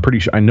Apple. I'm pretty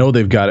sure. I know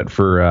they've got it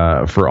for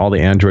all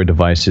the Android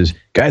devices.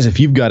 Guys, if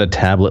you've got a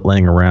tablet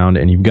laying around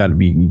and you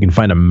can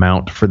find a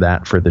mount for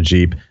that for the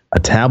Jeep, a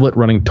tablet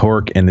running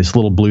Torque and this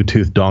little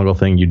Bluetooth dongle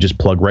thing you just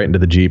plug right into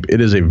the Jeep.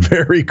 It is a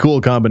very cool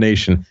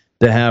combination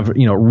to have,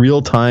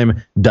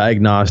 real-time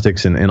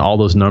diagnostics and all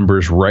those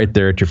numbers right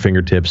there at your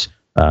fingertips.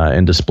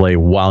 And display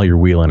while you're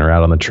wheeling or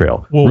out on the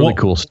trail. Really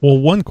cool stuff. Well,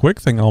 one quick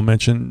thing I'll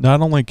mention, not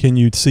only can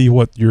you see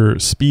what your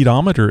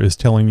speedometer is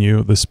telling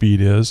you the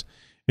speed is,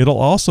 it'll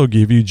also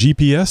give you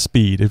GPS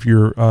speed if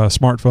your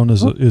smartphone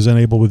is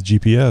enabled with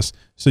GPS.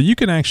 So you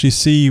can actually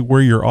see where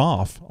you're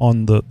off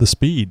on the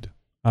speed.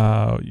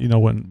 How you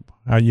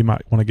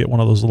might want to get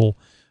one of those little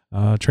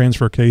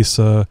transfer case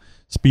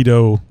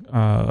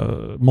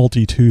Speedo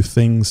multi-tooth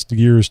things,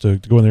 gears to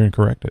go in there and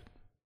correct it.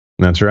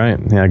 That's right.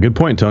 Yeah, good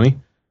point, Tony.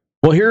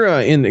 Well, here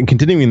in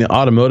continuing the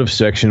automotive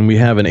section, we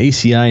have an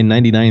ACI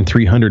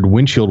 99300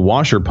 windshield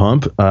washer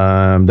pump.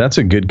 That's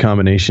a good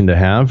combination to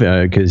have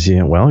because,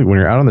 when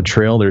you're out on the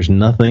trail, there's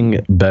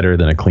nothing better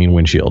than a clean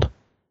windshield.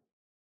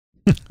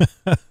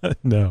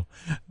 No.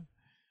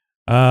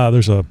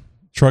 There's a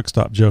truck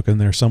stop joke in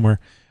there somewhere.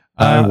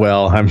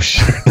 I'm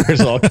sure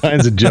there's all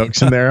kinds of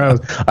jokes in there.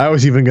 I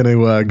was even going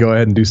to go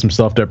ahead and do some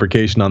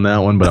self-deprecation on that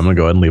one, but I'm going to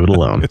go ahead and leave it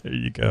alone. There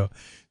you go.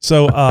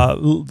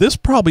 So this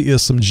probably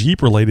is some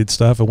Jeep-related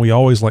stuff, and we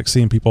always like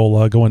seeing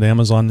people going to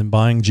Amazon and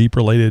buying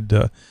Jeep-related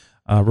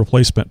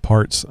replacement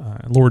parts.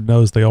 Lord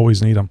knows they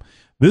always need them.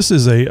 This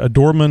is a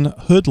Dorman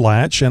hood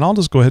latch, and I'll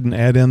just go ahead and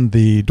add in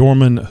the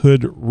Dorman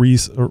hood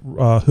release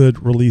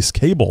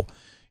cable.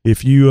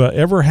 If you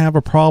ever have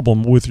a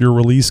problem with your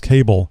release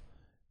cable,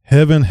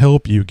 heaven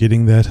help you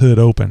getting that hood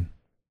open.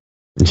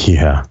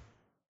 Yeah.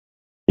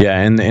 Yeah,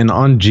 and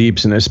on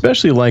Jeeps, and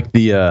especially like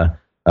the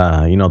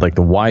like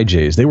the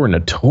YJs, they were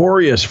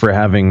notorious for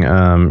having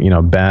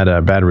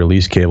bad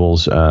release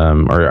cables,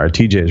 or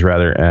TJs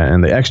rather,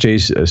 and the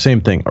XJs,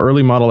 same thing.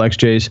 Early model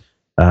XJs,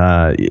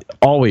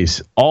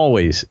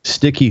 always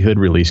sticky hood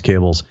release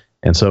cables,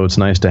 and so it's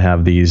nice to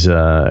have these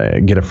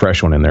get a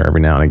fresh one in there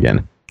every now and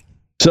again.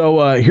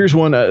 So here's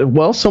one.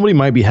 Somebody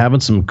might be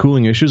having some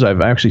cooling issues. I've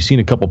actually seen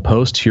a couple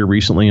posts here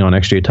recently on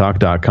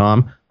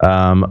xjtalk.com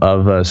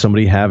of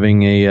somebody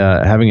having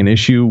an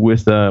issue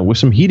with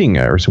some heating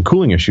or some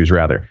cooling issues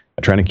rather,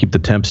 trying to keep the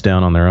temps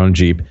down on their own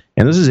Jeep.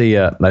 And this is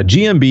a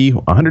GMB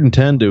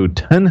 110 to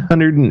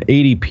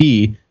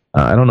 1080p.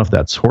 I don't know if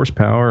that's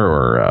horsepower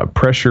or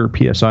pressure,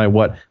 PSI,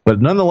 but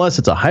nonetheless,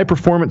 it's a high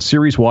performance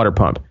series water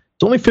pump.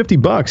 It's only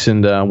 $50,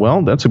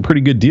 and that's a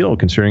pretty good deal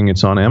considering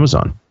it's on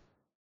Amazon.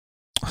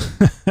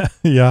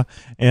 Yeah,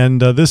 and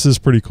this is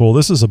pretty cool.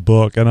 This is a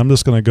book, and I'm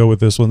just going to go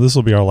with this one. This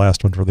will be our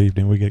last one for the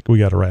evening. We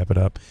got to wrap it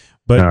up.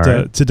 But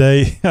right.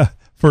 Today,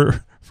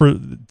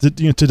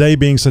 today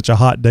being such a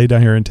hot day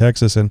down here in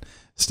Texas, and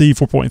Steve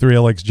 4.3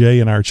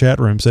 LXJ in our chat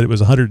room said it was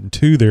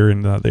 102 there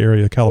in the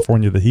area of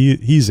California that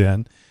he's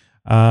in.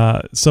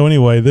 So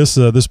anyway,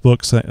 this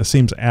book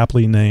seems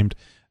aptly named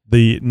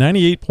 "The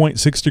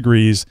 98.6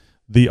 Degrees: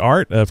 The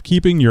Art of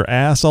Keeping Your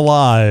Ass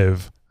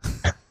Alive."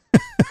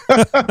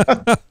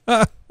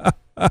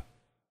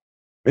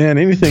 Man,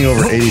 anything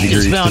over 80 degrees.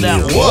 Just found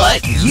out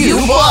what you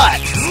bought.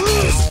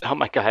 Oh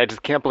my God, I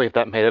just can't believe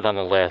that made it on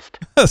the list.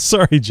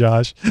 Sorry,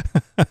 Josh.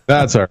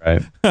 That's all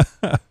right.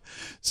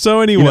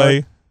 So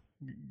anyway,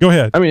 go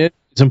ahead. I mean,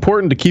 it's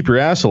important to keep your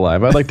ass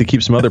alive. I'd like to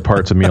keep some other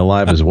parts of me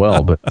alive as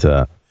well, but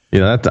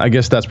I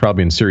guess that's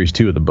probably in series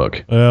 2 of the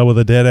book. With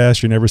a dead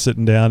ass, you're never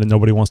sitting down, and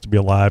nobody wants to be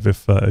alive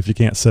if you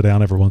can't sit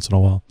down every once in a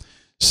while.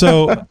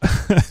 So,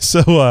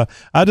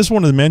 I just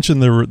wanted to mention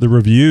the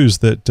reviews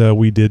that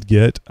we did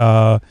get.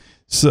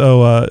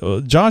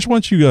 So, Josh, why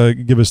don't you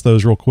give us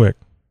those real quick?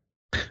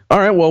 All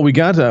right. Well, we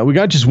got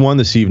just one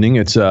this evening.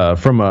 It's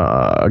from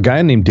a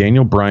guy named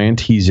Daniel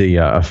Bryant. He's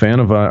a fan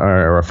of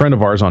or a friend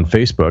of ours on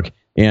Facebook,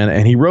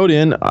 and he wrote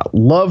in,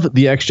 "Love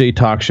the XJ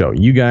Talk Show.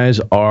 You guys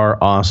are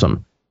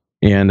awesome."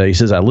 And he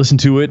says, "I listened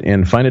to it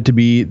and find it to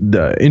be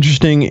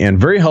interesting and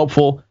very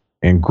helpful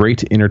and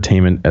great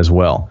entertainment as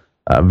well."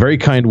 Very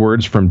kind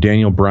words from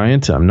Daniel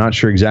Bryant. I'm not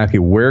sure exactly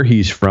where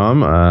he's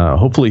from.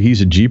 Hopefully he's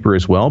a Jeeper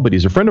as well, but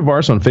he's a friend of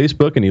ours on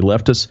Facebook, and he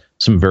left us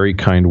some very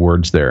kind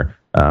words there.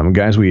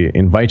 Guys, we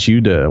invite you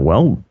to,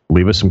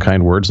 leave us some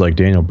kind words like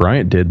Daniel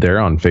Bryant did there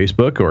on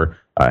Facebook, or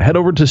head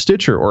over to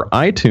Stitcher or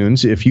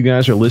iTunes if you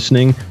guys are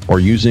listening or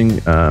using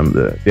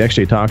the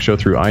XJ Talk Show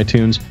through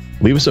iTunes.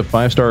 leave us a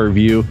 5-star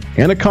review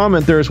and a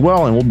comment there as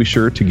well, and we'll be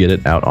sure to get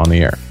it out on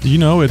the air. Do you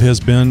know it has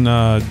been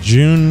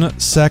June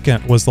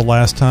 2nd was the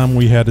last time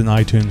we had an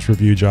iTunes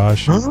review,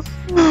 Josh?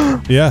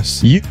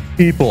 Yes. You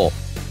people.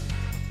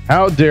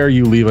 How dare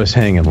you leave us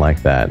hanging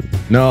like that?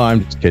 No,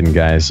 I'm just kidding,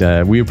 guys.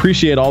 We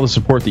appreciate all the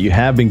support that you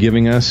have been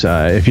giving us.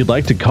 If you'd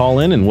like to call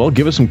in and, well,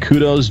 give us some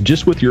kudos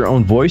just with your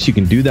own voice, you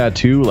can do that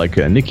too, like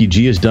Nikki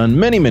G has done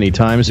many, many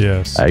times.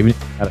 Yes. Even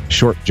if you had a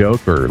short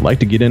joke or like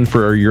to get in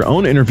for your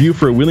own interview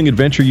for a wheeling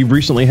adventure you've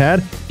recently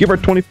had, give our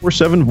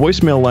 24/7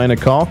 voicemail line a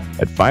call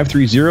at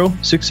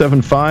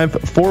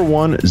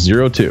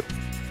 530-675-4102.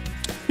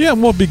 Yeah,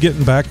 and we'll be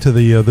getting back to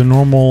the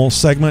normal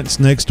segments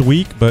next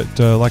week. But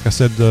like I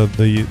said,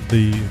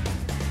 the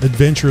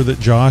adventure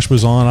that Josh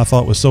was on, I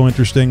thought was so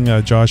interesting.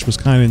 Josh was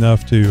kind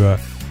enough to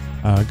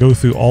go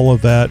through all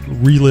of that,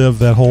 relive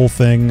that whole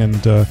thing,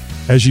 and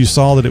as you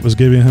saw, that it was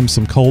giving him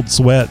some cold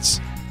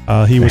sweats.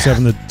 He was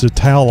having to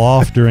towel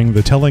off during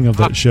the telling of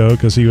that show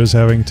because he was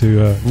having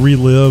to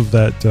relive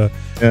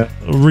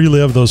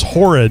those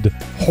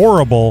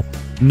horrible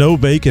no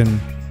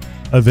bacon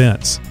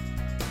events.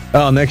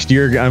 Oh, next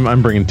year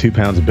I'm bringing 2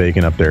 pounds of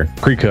bacon up there,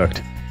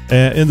 pre-cooked,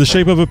 in the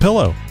shape of a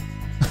pillow.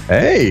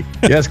 Hey,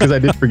 yes, because I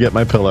did forget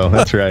my pillow.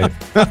 That's right.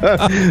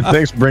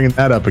 Thanks for bringing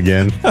that up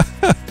again.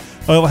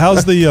 Well,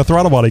 how's the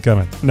throttle body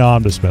coming? No,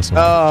 I'm just messing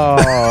with you.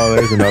 Oh,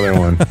 there's another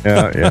one.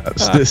 Yeah.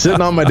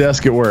 Sitting on my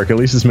desk at work. At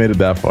least it's made it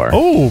that far.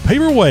 Oh,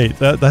 paperweight.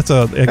 That's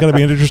got to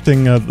be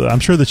interesting. I'm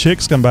sure the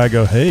chicks come by and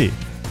go, hey,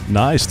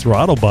 nice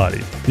throttle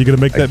body. You going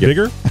to make that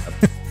bigger?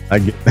 I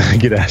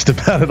get asked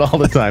about it all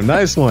the time.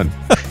 Nice one.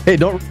 Hey,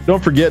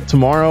 don't forget,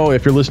 tomorrow,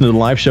 if you're listening to the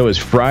live show, is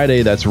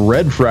Friday. That's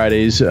Red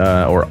Fridays,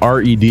 or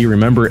RED.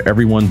 Remember,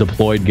 everyone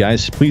deployed.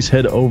 Guys, please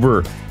head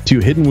over to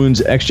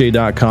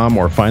hiddenwoundsxj.com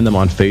or find them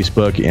on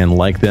Facebook and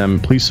like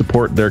them. Please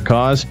support their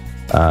cause.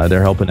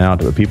 They're helping out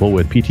people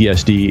with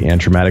PTSD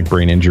and traumatic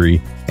brain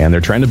injury, and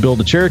they're trying to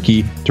build a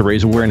Cherokee to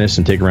raise awareness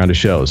and take around to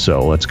shows.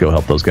 So let's go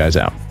help those guys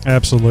out.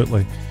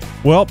 Absolutely.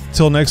 Well,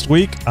 till next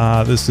week,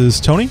 this is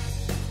Tony.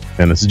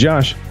 And this is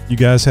Josh. You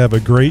guys have a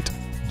great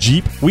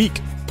Jeep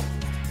week.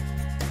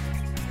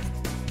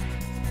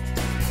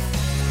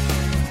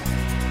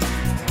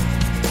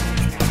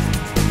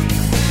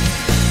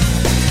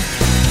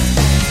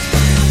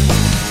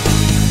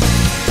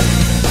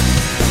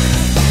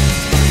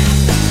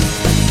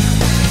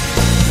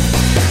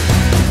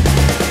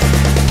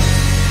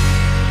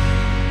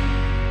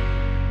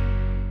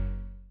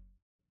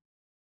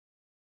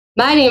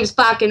 My name's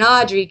fucking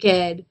Audrey,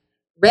 kid.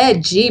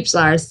 Red Jeeps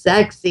are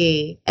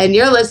sexy. And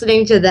you're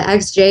listening to the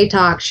XJ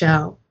Talk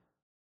Show.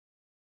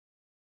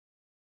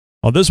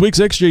 On this week's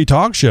XJ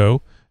Talk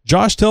Show,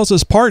 Josh tells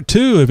us part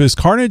 2 of his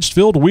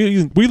carnage-filled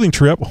wheeling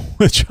trip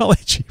with Jolly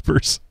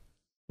Jeepers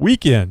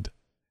weekend.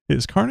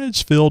 His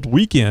carnage-filled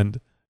weekend.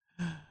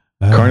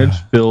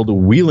 Carnage-filled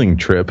wheeling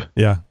trip.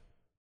 Yeah.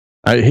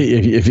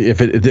 If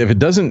it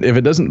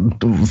doesn't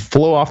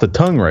flow off the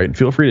tongue right,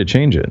 feel free to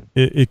change it.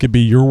 It could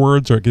be your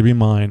words or it could be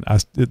mine.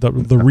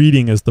 The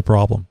reading is the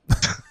problem.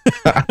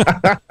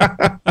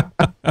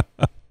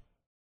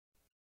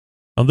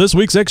 On this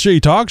week's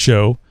XJ Talk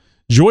Show,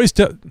 Joyce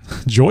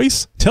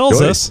tells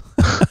us.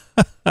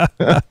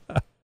 And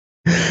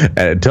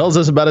it tells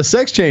us about a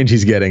sex change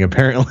he's getting,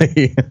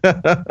 apparently.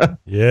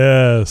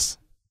 Yes.